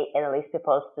the day Italy's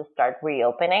supposed to start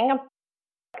reopening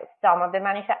some of the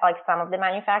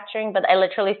manufacturing. But I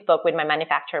literally spoke with my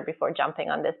manufacturer before jumping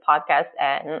on this podcast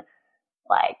and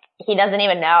like he doesn't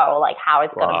even know like how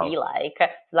it's going to be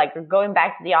like we're going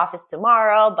back to the office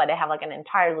tomorrow, but they have like an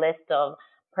entire list of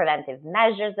preventive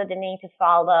measures that they need to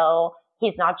follow.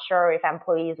 he's not sure if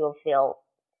employees will feel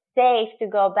safe to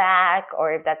go back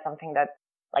or if that's something that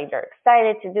like they're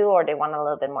excited to do or they want a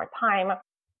little bit more time.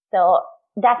 So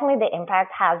definitely the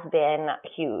impact has been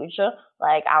huge.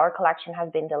 Like our collection has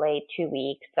been delayed 2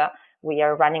 weeks. We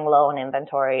are running low on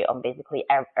inventory on basically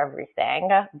everything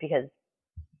because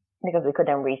we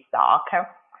couldn't restock.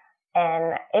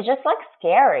 And it's just like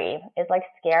scary. It's like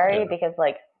scary because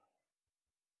like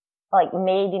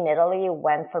made in Italy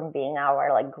went from being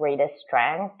our like greatest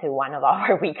strength to one of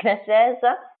our weaknesses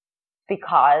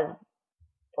because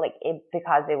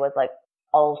it was like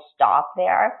all stopped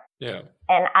there. Yeah.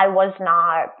 And I was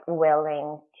not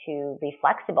willing to be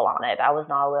flexible on it. I was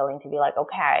not willing to be like,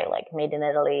 okay, like made in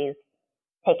Italy is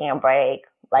taking a break.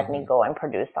 Let me go and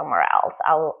produce somewhere else.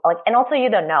 And also you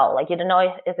don't know, is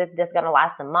it just going to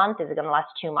last a month? Is it going to last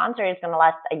 2 months or is it going to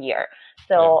last a year?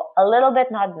 So a little bit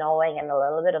not knowing and a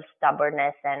little bit of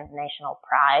stubbornness and national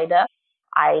pride,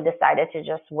 I decided to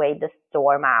just wait the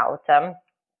storm out.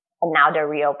 And now they're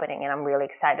reopening and I'm really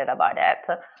excited about it.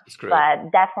 That's great.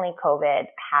 But definitely COVID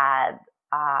had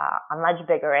a much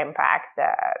bigger impact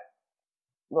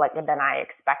than I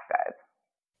expected.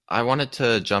 I wanted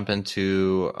to jump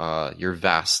into your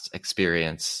vast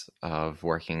experience of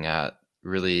working at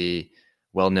really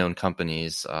well-known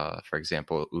companies, for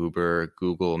example, Uber,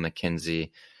 Google,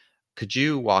 McKinsey. Could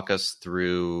you walk us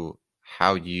through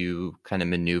how you kind of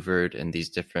maneuvered in these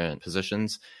different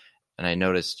positions? And I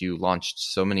noticed you launched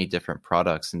so many different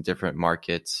products in different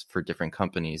markets for different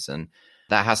companies. And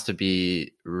that has to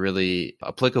be really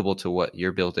applicable to what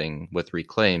you're building with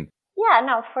Reclaim. Yeah,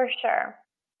 no, for sure.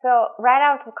 So right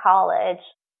out of college,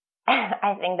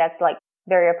 I think that's like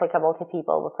very applicable to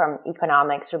people from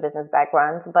economics or business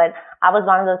backgrounds. But I was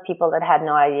one of those people that had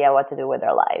no idea what to do with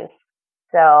their lives.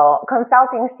 So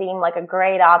consulting seemed like a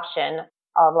great option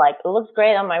of like, it looks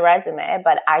great on my resume,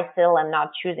 but I still am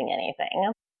not choosing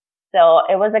anything. So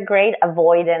it was a great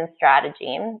avoidance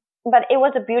strategy, but it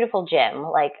was a beautiful gym.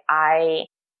 Like I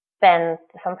spent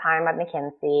some time at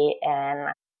McKinsey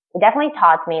and it definitely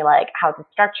taught me like how to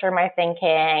structure my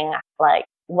thinking, like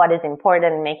what is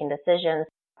important in making decisions,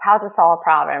 how to solve a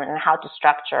problem and how to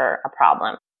structure a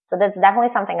problem. So that's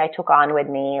definitely something I took on with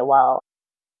me while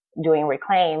doing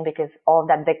Reclaim because all of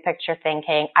that big picture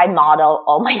thinking, I model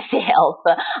all my sales.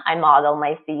 I model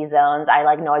my seasons. I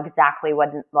like know exactly what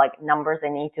like numbers I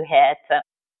need to hit.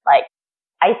 Like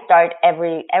I start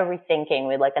every thinking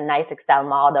with like a nice Excel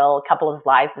model, a couple of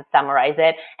slides to summarize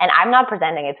it. And I'm not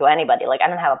presenting it to anybody. Like I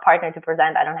don't have a partner to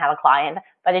present. I don't have a client,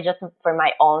 but it's just for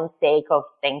my own sake of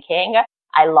thinking.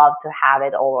 I love to have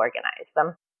it all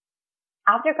organized.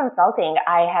 After consulting,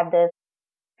 I had this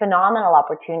phenomenal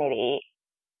opportunity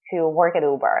to work at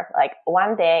Uber. Like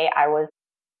one day I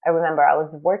remember I was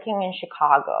working in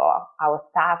Chicago. I was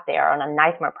staffed there on a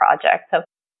nightmare project.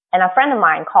 And a friend of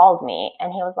mine called me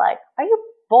and he was like, are you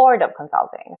bored of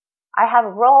consulting? I have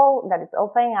a role that is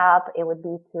opening up. It would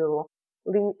be to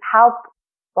help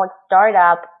like start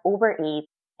up Uber Eats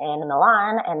in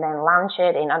Milan and then launch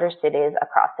it in other cities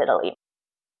across Italy.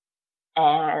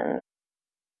 And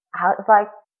I was like,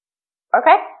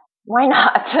 okay, why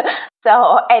not?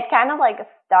 So it kind of like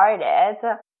started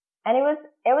and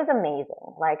it was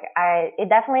amazing. Like it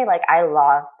definitely like I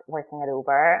loved working at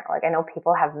Uber. Like I know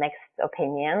people have mixed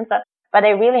opinions, but I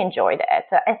really enjoyed it,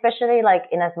 especially like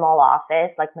in a small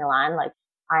office like Milan. Like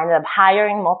I ended up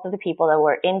hiring most of the people that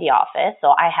were in the office.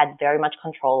 So I had very much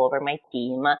control over my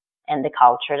team and the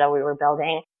culture that we were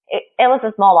building. It was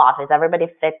a small office. Everybody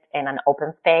fit in an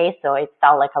open space. So it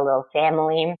felt like a little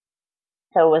family.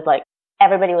 So it was like,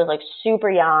 everybody was like super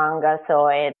young. So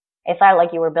it felt like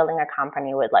you were building a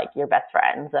company with like your best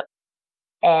friends.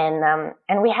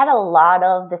 And we had a lot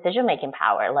of decision making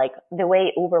power. Like the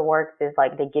way Uber works is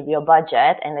like they give you a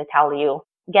budget and they tell you,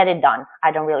 get it done.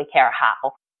 I don't really care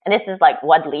how. And this is like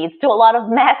what leads to a lot of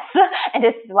mess. And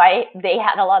this is why they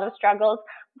had a lot of struggles.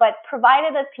 But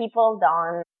provided that people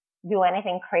don't do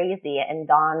anything crazy and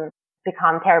don't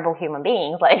become terrible human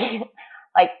beings,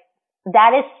 like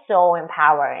that is so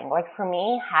empowering. Like for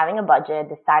me, having a budget,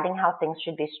 deciding how things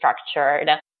should be structured,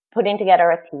 putting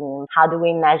together a team, how do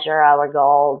we measure our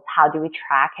goals, how do we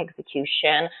track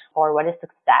execution, or what is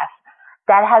success?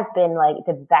 That has been like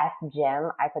the best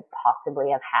gym I could possibly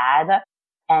have had.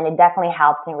 And it definitely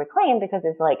helps me Reclaim because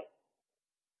it's like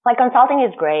consulting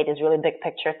is great, it's really big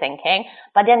picture thinking,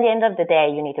 but at the end of the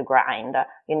day, you need to grind.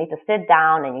 You need to sit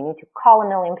down and you need to call 1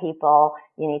 million people.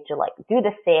 You need to like do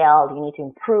the sale. You need to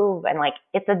improve. And like,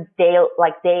 it's a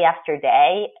day after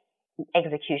day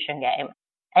execution game.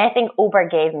 And I think Uber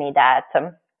gave me that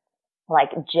like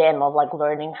gym of like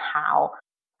learning how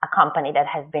a company that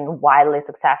has been wildly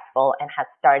successful and has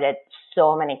started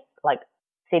so many like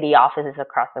city offices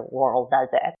across the world does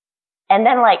it. And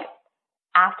then like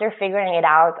after figuring it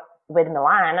out with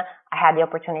Milan, I had the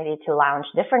opportunity to launch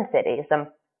different cities.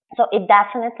 So it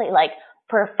definitely like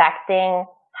perfecting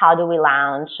how do we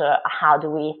launch, how do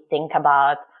we think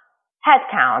about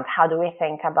headcount, how do we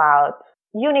think about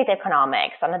unit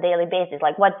economics on a daily basis,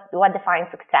 like what defines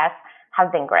success has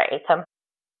been great.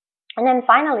 And then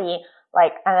finally,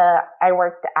 like I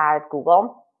worked at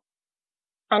Google,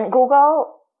 and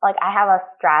Google, like I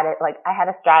had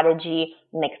a strategy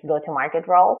mixed go-to-market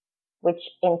role, which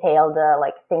entailed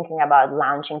like thinking about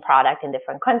launching product in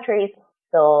different countries.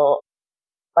 So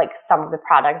like some of the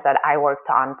products that I worked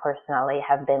on personally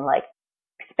have been like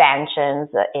expansions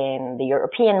in the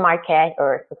European market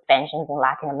or expansions in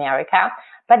Latin America.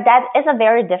 But that is a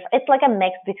very different, it's like a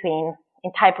mix between,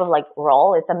 in type of like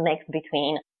role, it's a mix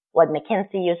between what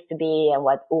McKinsey used to be and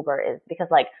what Uber is, because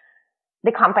like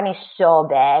the company is so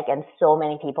big and so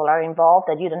many people are involved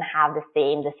that you don't have the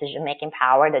same decision-making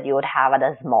power that you would have at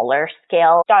a smaller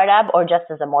scale startup or just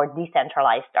as a more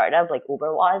decentralized startup like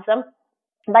Uber was.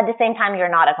 But at the same time, you're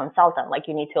not a consultant. Like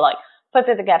you need to like put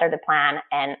together the plan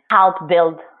and help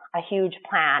build a huge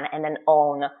plan and then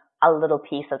own a little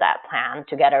piece of that plan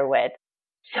together with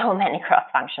so many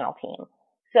cross-functional teams.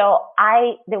 So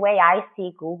the way I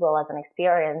see Google as an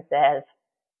experience is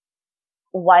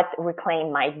what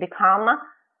Reclaim might become,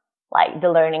 like the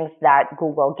learnings that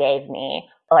Google gave me,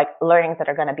 like learnings that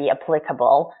are going to be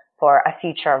applicable for a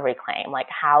future of Reclaim. Like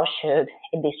how should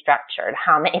it be structured?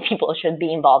 How many people should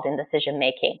be involved in decision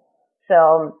making?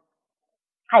 So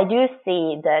I do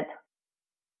see that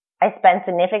I spend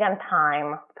significant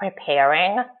time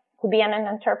preparing to be an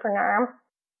entrepreneur.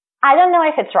 I don't know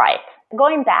if it's right.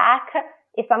 Going back,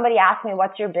 if somebody asked me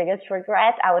what's your biggest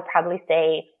regret, I would probably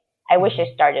say I wish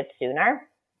I started sooner.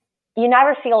 You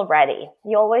never feel ready.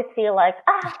 You always feel like,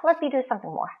 let me do something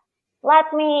more.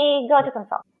 Let me go to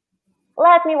consult.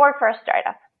 Let me work for a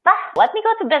startup. Let me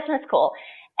go to business school.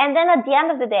 And then at the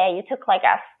end of the day, you took like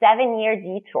a 7-year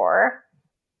detour.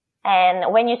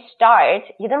 And when you start,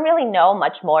 you don't really know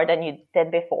much more than you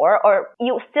did before, or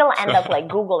you still end up like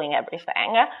Googling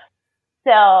everything.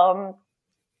 So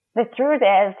the truth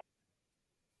is,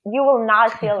 you will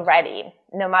not feel ready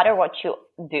no matter what you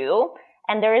do.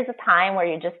 And there is a time where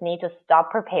you just need to stop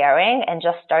preparing and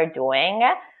just start doing.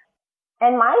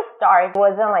 And my start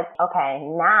wasn't like, okay,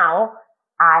 now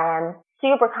I am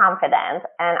super confident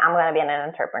and I'm going to be an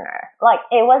entrepreneur. Like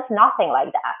it was nothing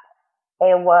like that.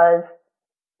 It was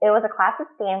a class at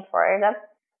Stanford,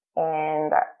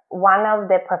 and one of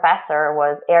the professor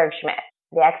was Eric Schmidt,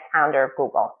 the ex-founder of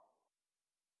Google.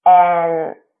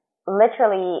 And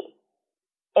literally,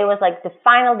 it was like the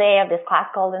final day of this class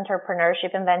called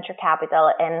Entrepreneurship and Venture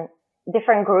Capital, and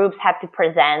different groups had to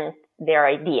present their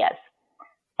ideas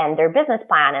and their business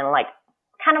plan and like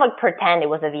kind of like pretend it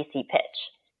was a VC pitch.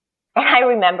 And I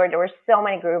remember there were so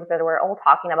many groups that were all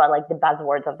talking about like the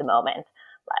buzzwords of the moment,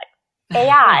 like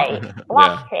AI,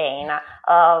 blockchain,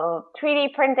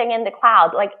 3D printing in the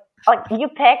cloud. Like you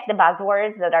pick the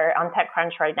buzzwords that are on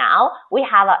TechCrunch right now. We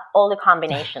have all the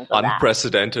combinations of that.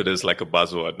 Unprecedented is like a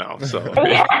buzzword now. So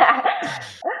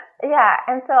yeah.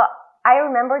 And so I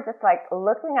remember just like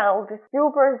looking at all these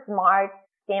super smart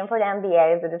Stanford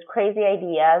MBAs with these crazy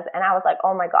ideas, and I was like,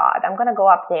 oh my God, I'm gonna go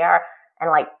up there and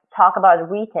like talk about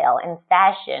retail and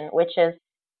fashion, which is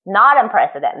not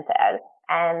unprecedented.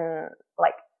 And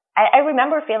like I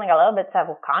remember feeling a little bit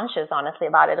self-conscious, honestly,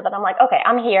 about it. But I'm like, okay,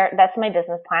 I'm here. That's my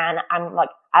business plan. I'm like,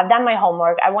 I've done my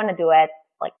homework. I want to do it.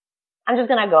 Like, I'm just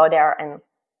going to go there and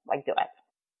like do it.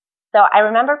 So I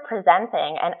remember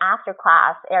presenting, and after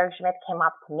class, Eric Schmidt came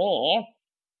up to me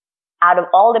out of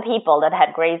all the people that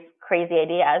had crazy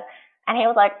ideas. And he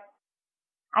was like,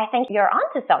 I think you're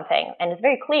onto something. And it's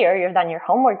very clear. You've done your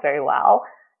homework very well.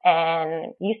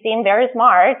 And you seem very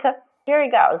smart. Here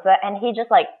he goes. And he just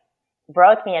like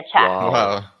wrote me a check.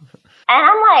 Wow. And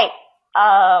I'm like,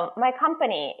 my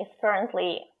company is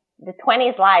currently the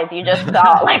 20 slides you just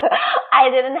saw. Like, I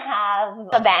didn't have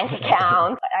a bank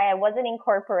account. I wasn't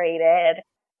incorporated.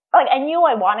 Like, I knew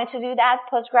I wanted to do that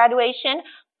post-graduation,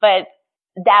 but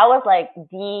that was like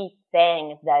the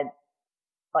thing that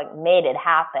like made it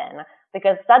happen,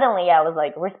 because suddenly I was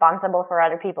like responsible for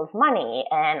other people's money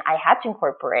and I had to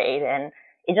incorporate, and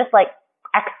it just like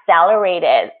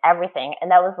accelerated everything.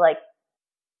 And that was like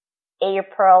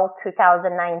April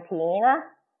 2019.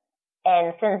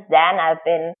 And since then, I've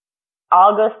been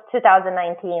August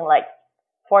 2019, like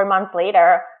 4 months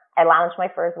later, I launched my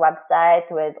first website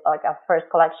with like a first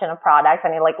collection of products.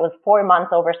 And it like was 4 months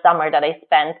over summer that I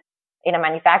spent in a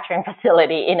manufacturing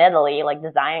facility in Italy, like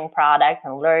designing products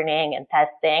and learning and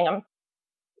testing.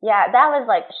 Yeah, that was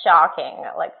like shocking,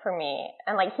 like for me.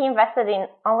 And like he invested in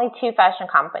only two fashion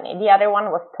companies. The other one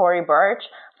was Tory Burch.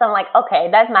 So I'm like, okay,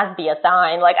 that must be a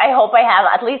sign. Like I hope I have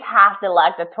at least half the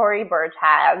luck that Tory Burch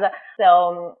has.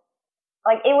 So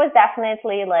like it was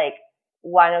definitely like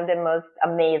one of the most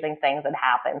amazing things that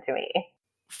happened to me.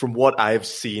 From what I've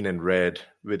seen and read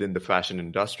within the fashion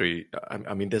industry,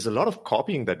 I mean, there's a lot of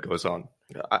copying that goes on.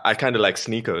 I kind of like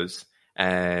sneakers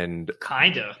and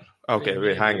Kinda. okay,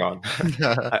 wait, hang on.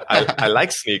 I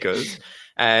like sneakers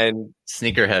and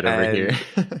Sneakerhead over here.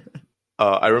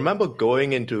 I remember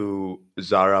going into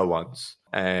Zara once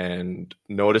and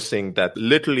noticing that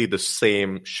literally the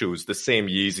same shoes, the same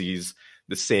Yeezys,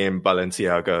 the same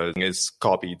Balenciaga is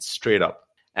copied straight up.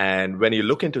 And when you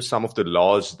look into some of the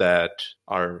laws that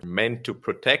are meant to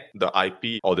protect the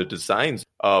IP or the designs,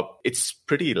 it's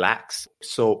pretty lax.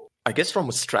 So I guess from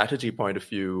a strategy point of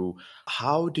view,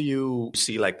 how do you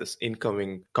see like this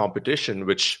incoming competition,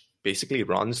 which basically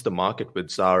runs the market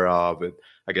with Zara, with,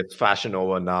 I guess, Fashion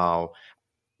Over now,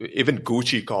 even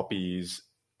Gucci copies,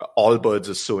 Allbirds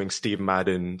is suing Steve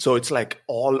Madden. So it's like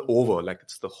all over, like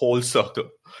it's the whole circle.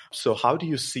 So how do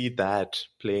you see that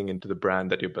playing into the brand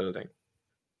that you're building?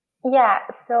 Yeah,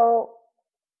 so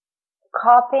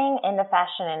copying in the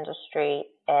fashion industry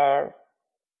is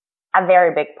a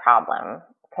very big problem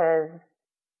because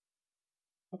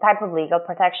the type of legal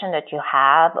protection that you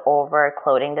have over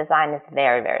clothing design is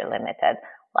very, very limited.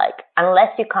 Like, unless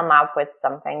you come up with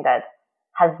something that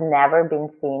has never been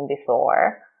seen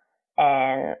before,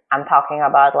 and I'm talking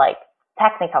about like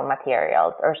technical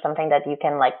materials or something that you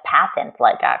can like patent,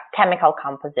 like a chemical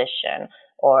composition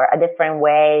or a different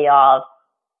way of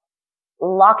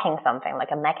locking something,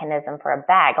 like a mechanism for a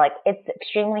bag. Like, it's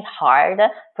extremely hard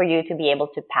for you to be able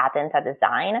to patent a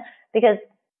design because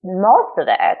most of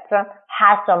it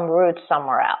has some roots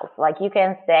somewhere else. Like, you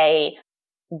can say,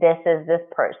 this is this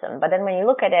person. But then when you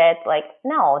look at it, like,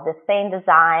 no, the same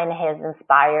design is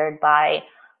inspired by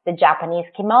the Japanese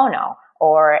kimono,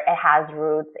 or it has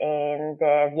roots in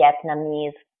the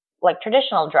Vietnamese, like,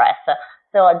 traditional dress.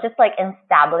 So just like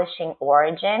establishing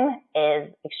origin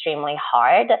is extremely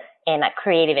hard in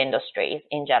creative industries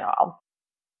in general.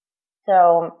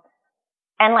 So,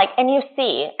 and you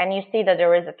see that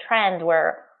there is a trend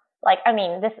where, like, I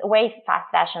mean, this way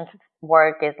fast fashion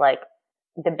work is like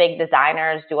the big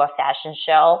designers do a fashion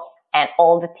show and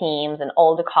all the teams and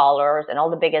all the colors and all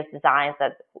the biggest designs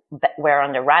that were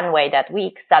on the runway that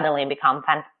week suddenly become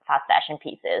fast fashion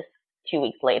pieces 2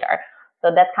 weeks later.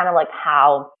 So that's kind of like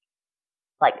how,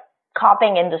 like,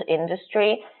 copying in the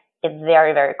industry is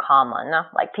very, very common.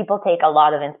 Like, people take a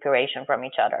lot of inspiration from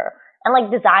each other. And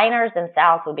like designers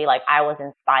themselves will be like, I was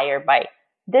inspired by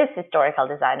this historical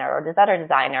designer or this other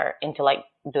designer into like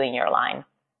doing your line.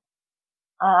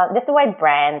 This is why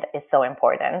brand is so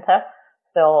important.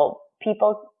 So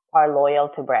people are loyal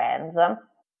to brands.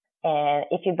 And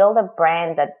if you build a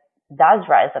brand that does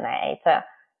resonate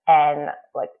and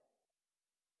like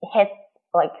hits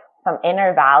like some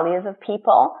inner values of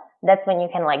people, that's when you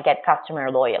can like get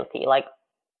customer loyalty. Like,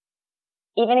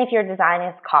 even if your design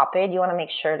is copied, you want to make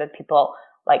sure that people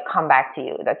like come back to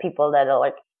you, that people that are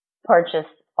like purchase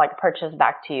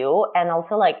back to you, and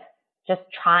also like just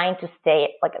trying to stay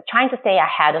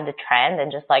ahead of the trend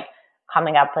and just like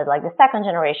coming up with like the second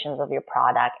generations of your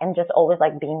product and just always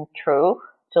like being true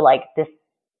to like this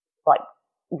like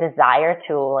desire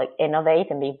to like innovate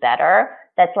and be better.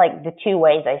 That's like the two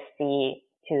ways I see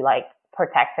to like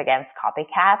protect against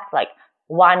copycats. Like,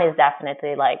 one is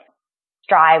definitely like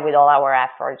strive with all our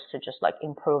efforts to just like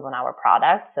improve on our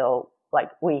product. So like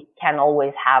we can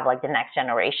always have like the next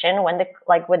generation when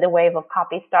the wave of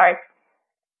copy starts.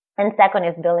 And second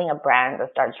is building a brand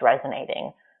that starts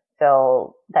resonating.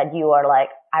 So that you are like,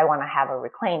 I want to have a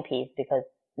reclaim piece because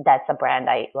that's a brand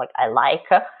I like.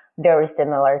 Very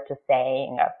similar to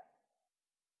saying,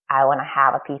 I want to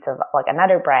have a piece of like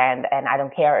another brand and I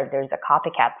don't care if there's a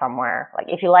copycat somewhere. Like,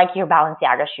 if you like your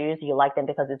Balenciaga shoes, you like them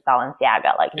because it's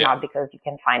Balenciaga, like not because you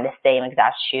can find the same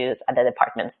exact shoes at the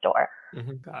department store.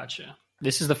 Mm-hmm. Gotcha.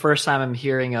 This is the first time I'm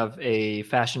hearing of a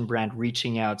fashion brand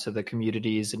reaching out to the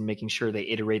communities and making sure they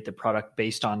iterate the product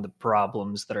based on the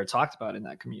problems that are talked about in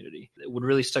that community. What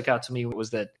really stuck out to me was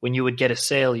that when you would get a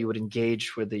sale, you would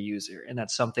engage with the user. And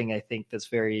that's something I think that's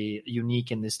very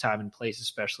unique in this time and place,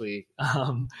 especially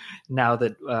now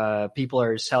that people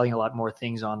are selling a lot more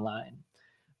things online.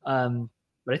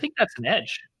 But I think that's an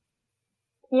edge.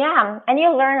 Yeah, and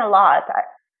you learn a lot.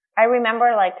 I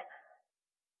remember like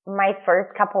my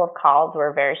first couple of calls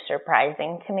were very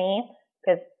surprising to me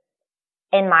because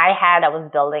in my head, I was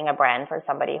building a brand for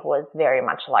somebody who was very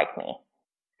much like me.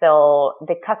 So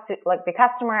the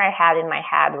customer I had in my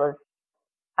head was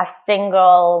a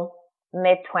single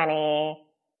mid-20,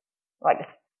 like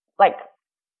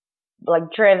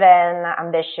driven,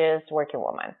 ambitious working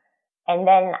woman. And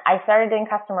then I started doing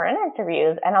customer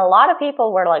interviews, and a lot of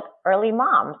people were like early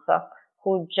moms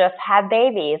who just had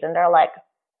babies, and they're like,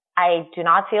 I do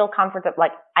not feel comfortable,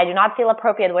 like I do not feel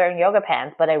appropriate wearing yoga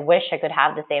pants, but I wish I could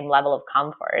have the same level of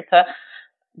comfort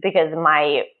because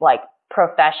my like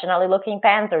professionally looking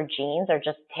pants or jeans are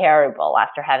just terrible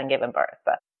after having given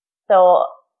birth. So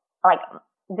like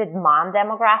the mom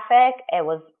demographic, it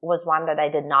was one that I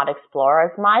did not explore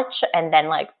as much. And then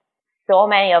like so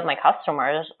many of my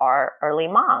customers are early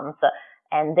moms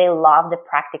and they love the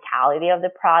practicality of the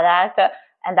product.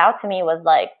 And that to me was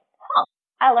like,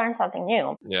 I learned something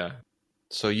new. Yeah.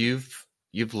 So you've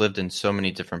lived in so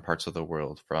many different parts of the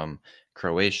world, from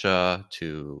Croatia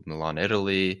to Milan,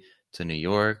 Italy, to New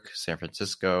York, San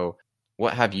Francisco.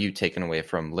 What have you taken away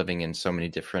from living in so many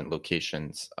different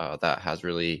locations that has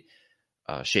really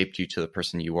shaped you to the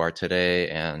person you are today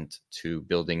and to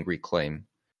building Reclaim?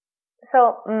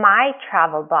 So my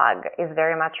travel bug is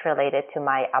very much related to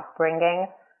my upbringing.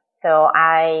 So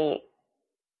I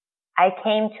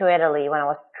came to Italy when I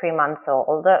was 3 months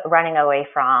old, running away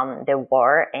from the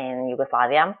war in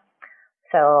Yugoslavia.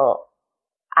 So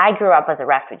I grew up as a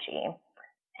refugee,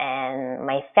 and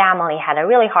my family had a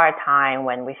really hard time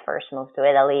when we first moved to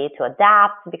Italy to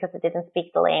adapt because they didn't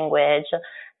speak the language,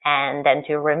 and then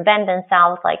to reinvent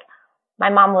themselves. Like my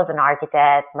mom was an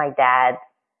architect, my dad,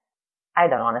 I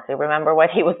don't honestly remember what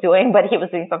he was doing, but he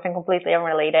was doing something completely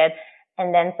unrelated.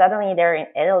 And then suddenly they're in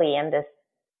Italy, and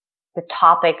the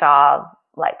topic of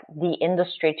like the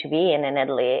industry to be in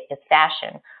Italy is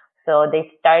fashion. So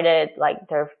they started like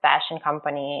their fashion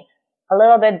company a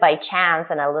little bit by chance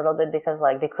and a little bit because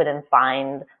like they couldn't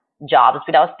find jobs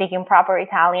without speaking proper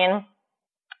Italian.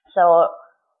 So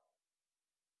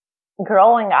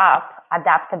growing up,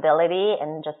 adaptability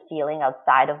and just feeling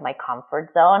outside of my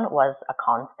comfort zone was a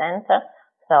constant.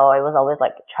 So it was always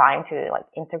like trying to like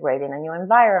integrate in a new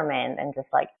environment and just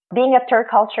like being a third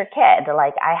culture kid.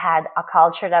 Like I had a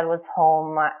culture that was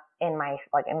home in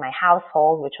my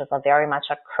household, which was a very much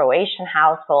a Croatian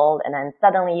household. And then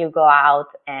suddenly you go out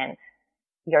and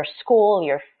your school,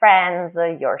 your friends,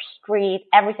 your street,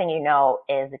 everything you know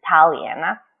is Italian.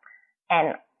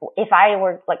 And if I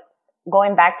were like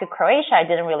going back to Croatia, I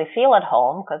didn't really feel at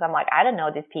home because I'm like, I don't know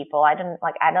these people. I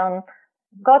don't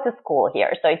go to school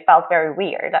here. So it felt very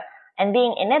weird. And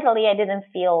being in Italy, I didn't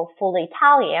feel fully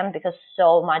Italian because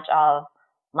so much of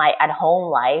my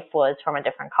at-home life was from a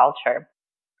different culture.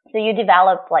 So you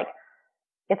develop like,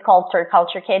 it's called third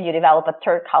culture kid. You develop a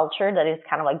third culture that is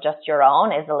kind of like just your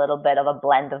own, is a little bit of a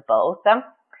blend of both. And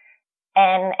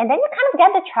then you kind of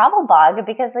get the travel bug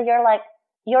because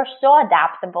you're so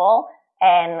adaptable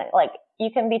and like you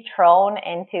can be thrown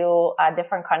into a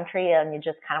different country and you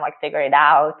just kind of like figure it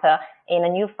out. In a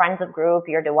new friends group,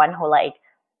 you're the one who like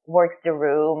works the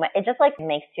room. It just like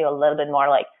makes you a little bit more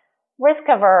like risk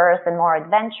averse and more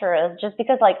adventurous just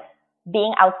because like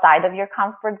being outside of your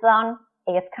comfort zone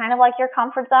is kind of like your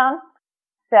comfort zone.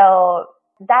 So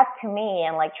that to me,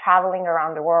 and like traveling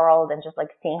around the world and just like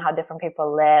seeing how different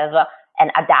people live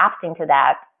and adapting to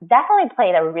that definitely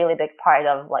played a really big part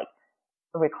of like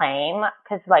Reclaim,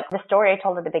 because like the story I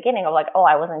told at the beginning of like, oh,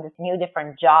 I was in this new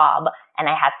different job and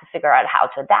I had to figure out how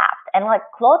to adapt. And like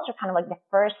clothes are kind of like the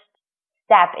first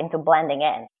step into blending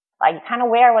in. Like you kind of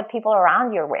wear what people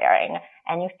around you are wearing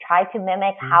and you try to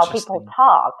mimic how people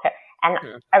talk. And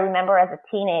I remember as a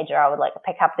teenager, I would like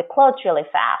pick up the clothes really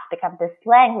fast, pick up the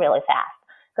slang really fast,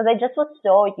 because I just was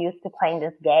so used to playing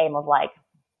this game of like,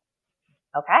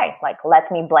 okay, like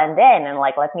let me blend in and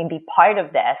like let me be part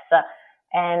of this.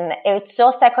 And it's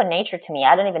so second nature to me.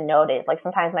 I don't even notice. Like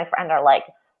sometimes my friends are like,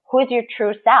 who's your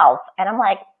true self? And I'm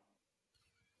like,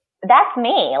 that's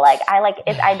me. Like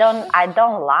I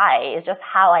don't lie. It's just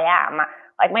how I am.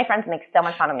 Like my friends make so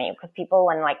much fun of me because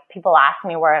when people ask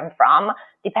me where I'm from,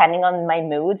 depending on my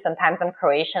mood, sometimes I'm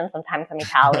Croatian, sometimes I'm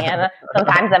Italian,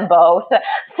 sometimes I'm both.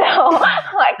 So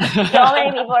like so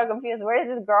many people are confused. Where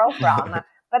is this girl from?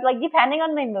 But like depending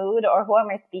on my mood or who am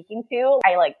I speaking to,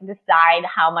 I like decide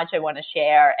how much I want to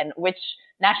share and which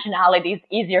nationality is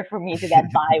easier for me to get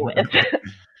by with.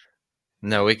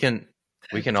 No, we can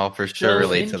all for sure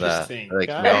relate to that.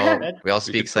 Like we all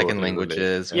speak second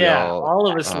languages. All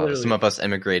of us. Some of us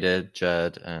immigrated,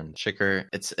 Jed and Shikhar.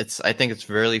 I think it's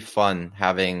really fun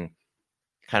having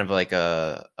kind of like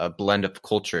a blend of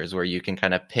cultures where you can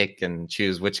kind of pick and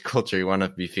choose which culture you want to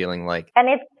be feeling like. And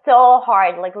it's so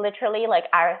hard. Like literally, like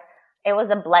it was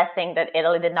a blessing that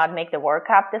Italy did not make the World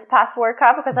Cup this past World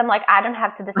Cup because I'm like, I don't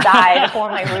have to decide who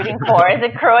am I rooting for. Is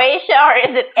it Croatia or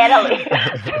is it Italy?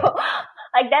 So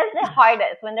Like that's the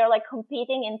hardest when they're like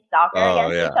competing in soccer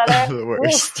against each other. The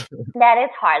worst. That is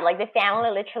hard. Like the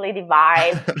family literally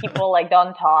divides. People like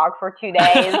don't talk for 2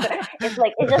 days. It's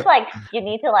just like you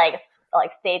need to like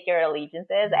state your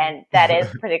allegiances, and that is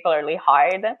particularly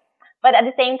hard. But at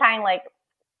the same time, like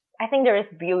I think there is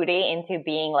beauty into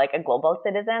being like a global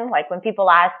citizen. Like when people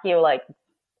ask you like,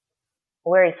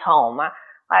 where is home?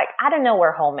 Like, I don't know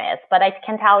where home is, but I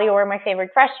can tell you where my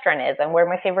favorite restaurant is and where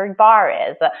my favorite bar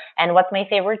is and what's my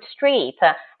favorite street.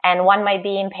 And one might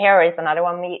be in Paris, another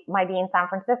one might be in San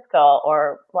Francisco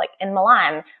or like in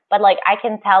Milan. But like, I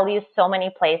can tell you so many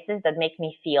places that make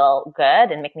me feel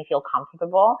good and make me feel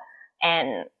comfortable.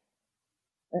 And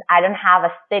I don't have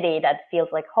a city that feels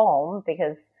like home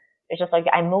because it's just like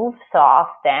I move so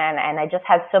often and I just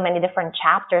had so many different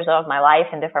chapters of my life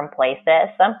in different places.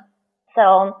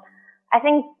 So I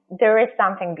think there is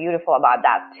something beautiful about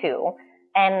that too.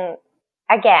 And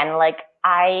again, like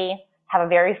I have a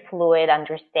very fluid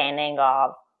understanding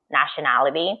of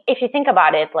nationality. If you think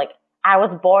about it, like I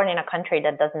was born in a country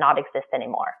that does not exist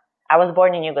anymore. I was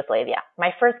born in Yugoslavia.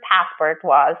 My first passport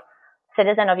was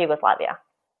citizen of Yugoslavia.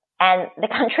 And the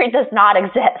country does not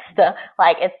exist.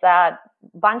 Like it's a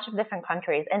bunch of different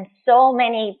countries, and so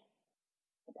many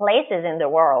places in the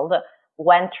world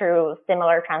went through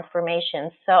similar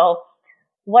transformations. So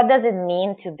what does it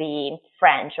mean to be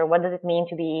French, or what does it mean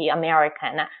to be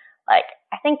American? Like,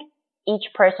 I think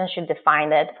each person should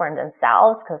define it for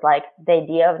themselves, because like the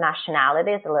idea of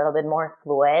nationality is a little bit more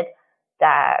fluid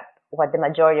than what the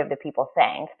majority of the people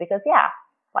think. Because yeah,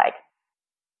 like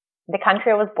the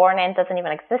country I was born in doesn't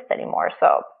even exist anymore.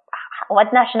 So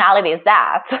what nationality is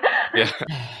that? Yeah.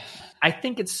 I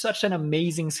think it's such an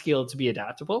amazing skill to be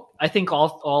adaptable. I think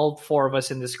all four of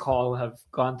us in this call have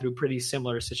gone through pretty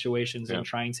similar situations in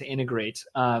trying to integrate.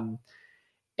 And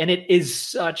it is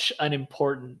such an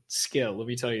important skill, let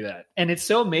me tell you that. And it's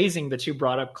so amazing that you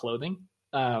brought up clothing,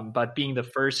 but being the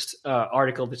first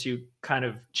article that you kind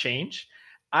of change.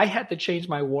 I had to change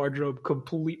my wardrobe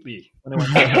completely when I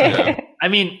went to I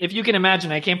mean, if you can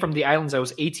imagine, I came from the islands. I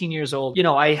was 18 years old. You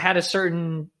know, I had a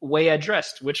certain way I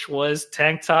dressed, which was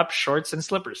tank top, shorts, and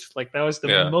slippers. Like that was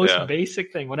the most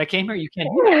basic thing. When I came here, you can't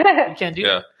do that. You can't do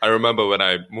that. I remember when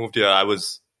I moved here, I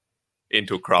was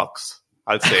into Crocs.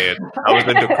 I'll say it. I was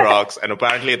into Crocs, and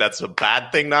apparently that's a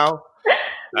bad thing now.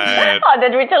 And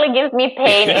that really gives me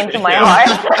pain into my heart.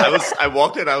 I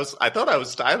walked in. I thought I was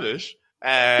stylish.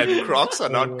 And Crocs are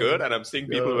not good, and I'm seeing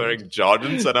people wearing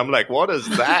Jordans, and I'm like, what is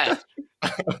that?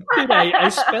 Dude, I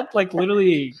spent like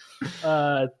literally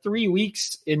 3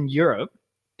 weeks in Europe,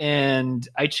 and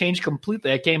I changed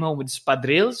completely. I came home with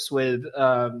spadrilles, with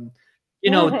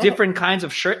different kinds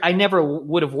of shirt. I never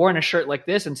would have worn a shirt like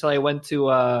this until I went to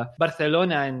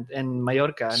Barcelona and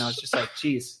Mallorca, and I was just like,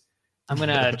 geez, I'm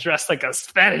gonna dress like a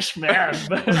Spanish man.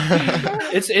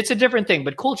 It's a different thing,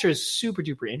 but culture is super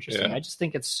duper interesting. I just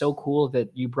think it's so cool that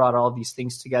you brought all these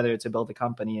things together to build a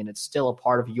company, and it's still a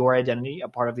part of your identity, a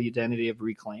part of the identity of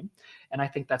Reclaim. And I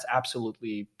think that's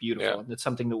absolutely beautiful. And it's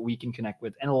something that we can connect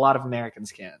with, and a lot of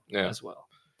Americans can as well.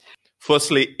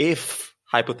 Firstly, if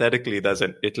hypothetically there's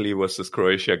an Italy versus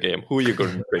Croatia game, who are you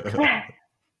going to pick?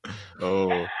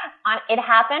 It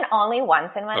happened only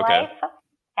once in my life.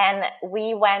 And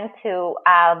we went to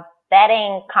a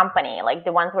betting company, like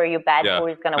the ones where you bet who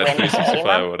is going to win the game.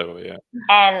 Or whatever,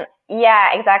 And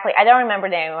yeah, exactly. I don't remember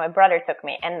the name. My brother took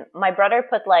me. And my brother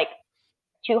put like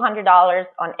 $200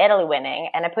 on Italy winning,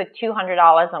 and I put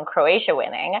 $200 on Croatia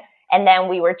winning. And then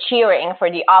we were cheering for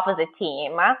the opposite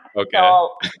team. Okay.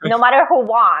 So no matter who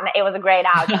won, it was a great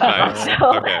outcome. Nice.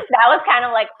 So that was kind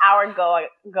of like our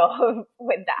go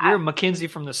with that. You're McKinsey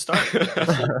from the start.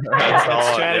 That's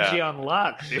strategy on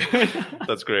lock, dude.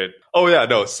 That's great. Oh yeah,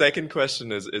 no. Second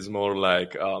question is more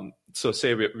like, so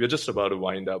say we're just about to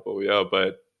wind up over here,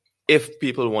 but if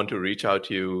people want to reach out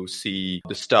to you, see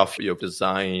the stuff you've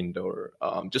designed, or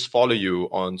just follow you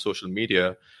on social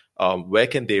media, where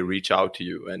can they reach out to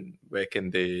you, and where can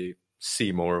they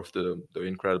see more of the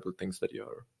incredible things that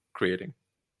you're creating?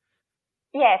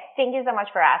 Yes, thank you so much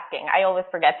for asking. I always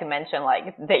forget to mention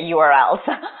like the URLs,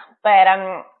 but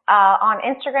on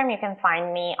Instagram you can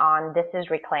find me on This Is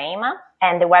Reclaim,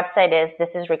 and the website is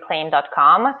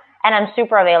thisisreclaim.com, and I'm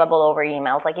super available over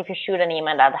emails. Like if you shoot an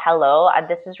email at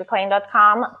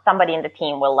hello@thisisreclaim.com, somebody in the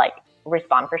team will like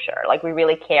respond for sure. Like we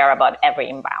really care about every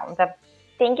inbound.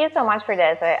 Thank you so much for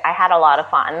this. I had a lot of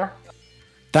fun.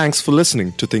 Thanks for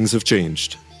listening to Things Have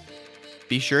Changed.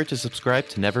 Be sure to subscribe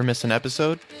to never miss an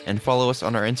episode, and follow us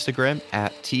on our Instagram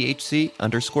at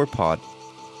 @THC_pod.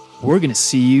 We're going to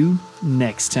see you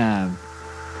next time.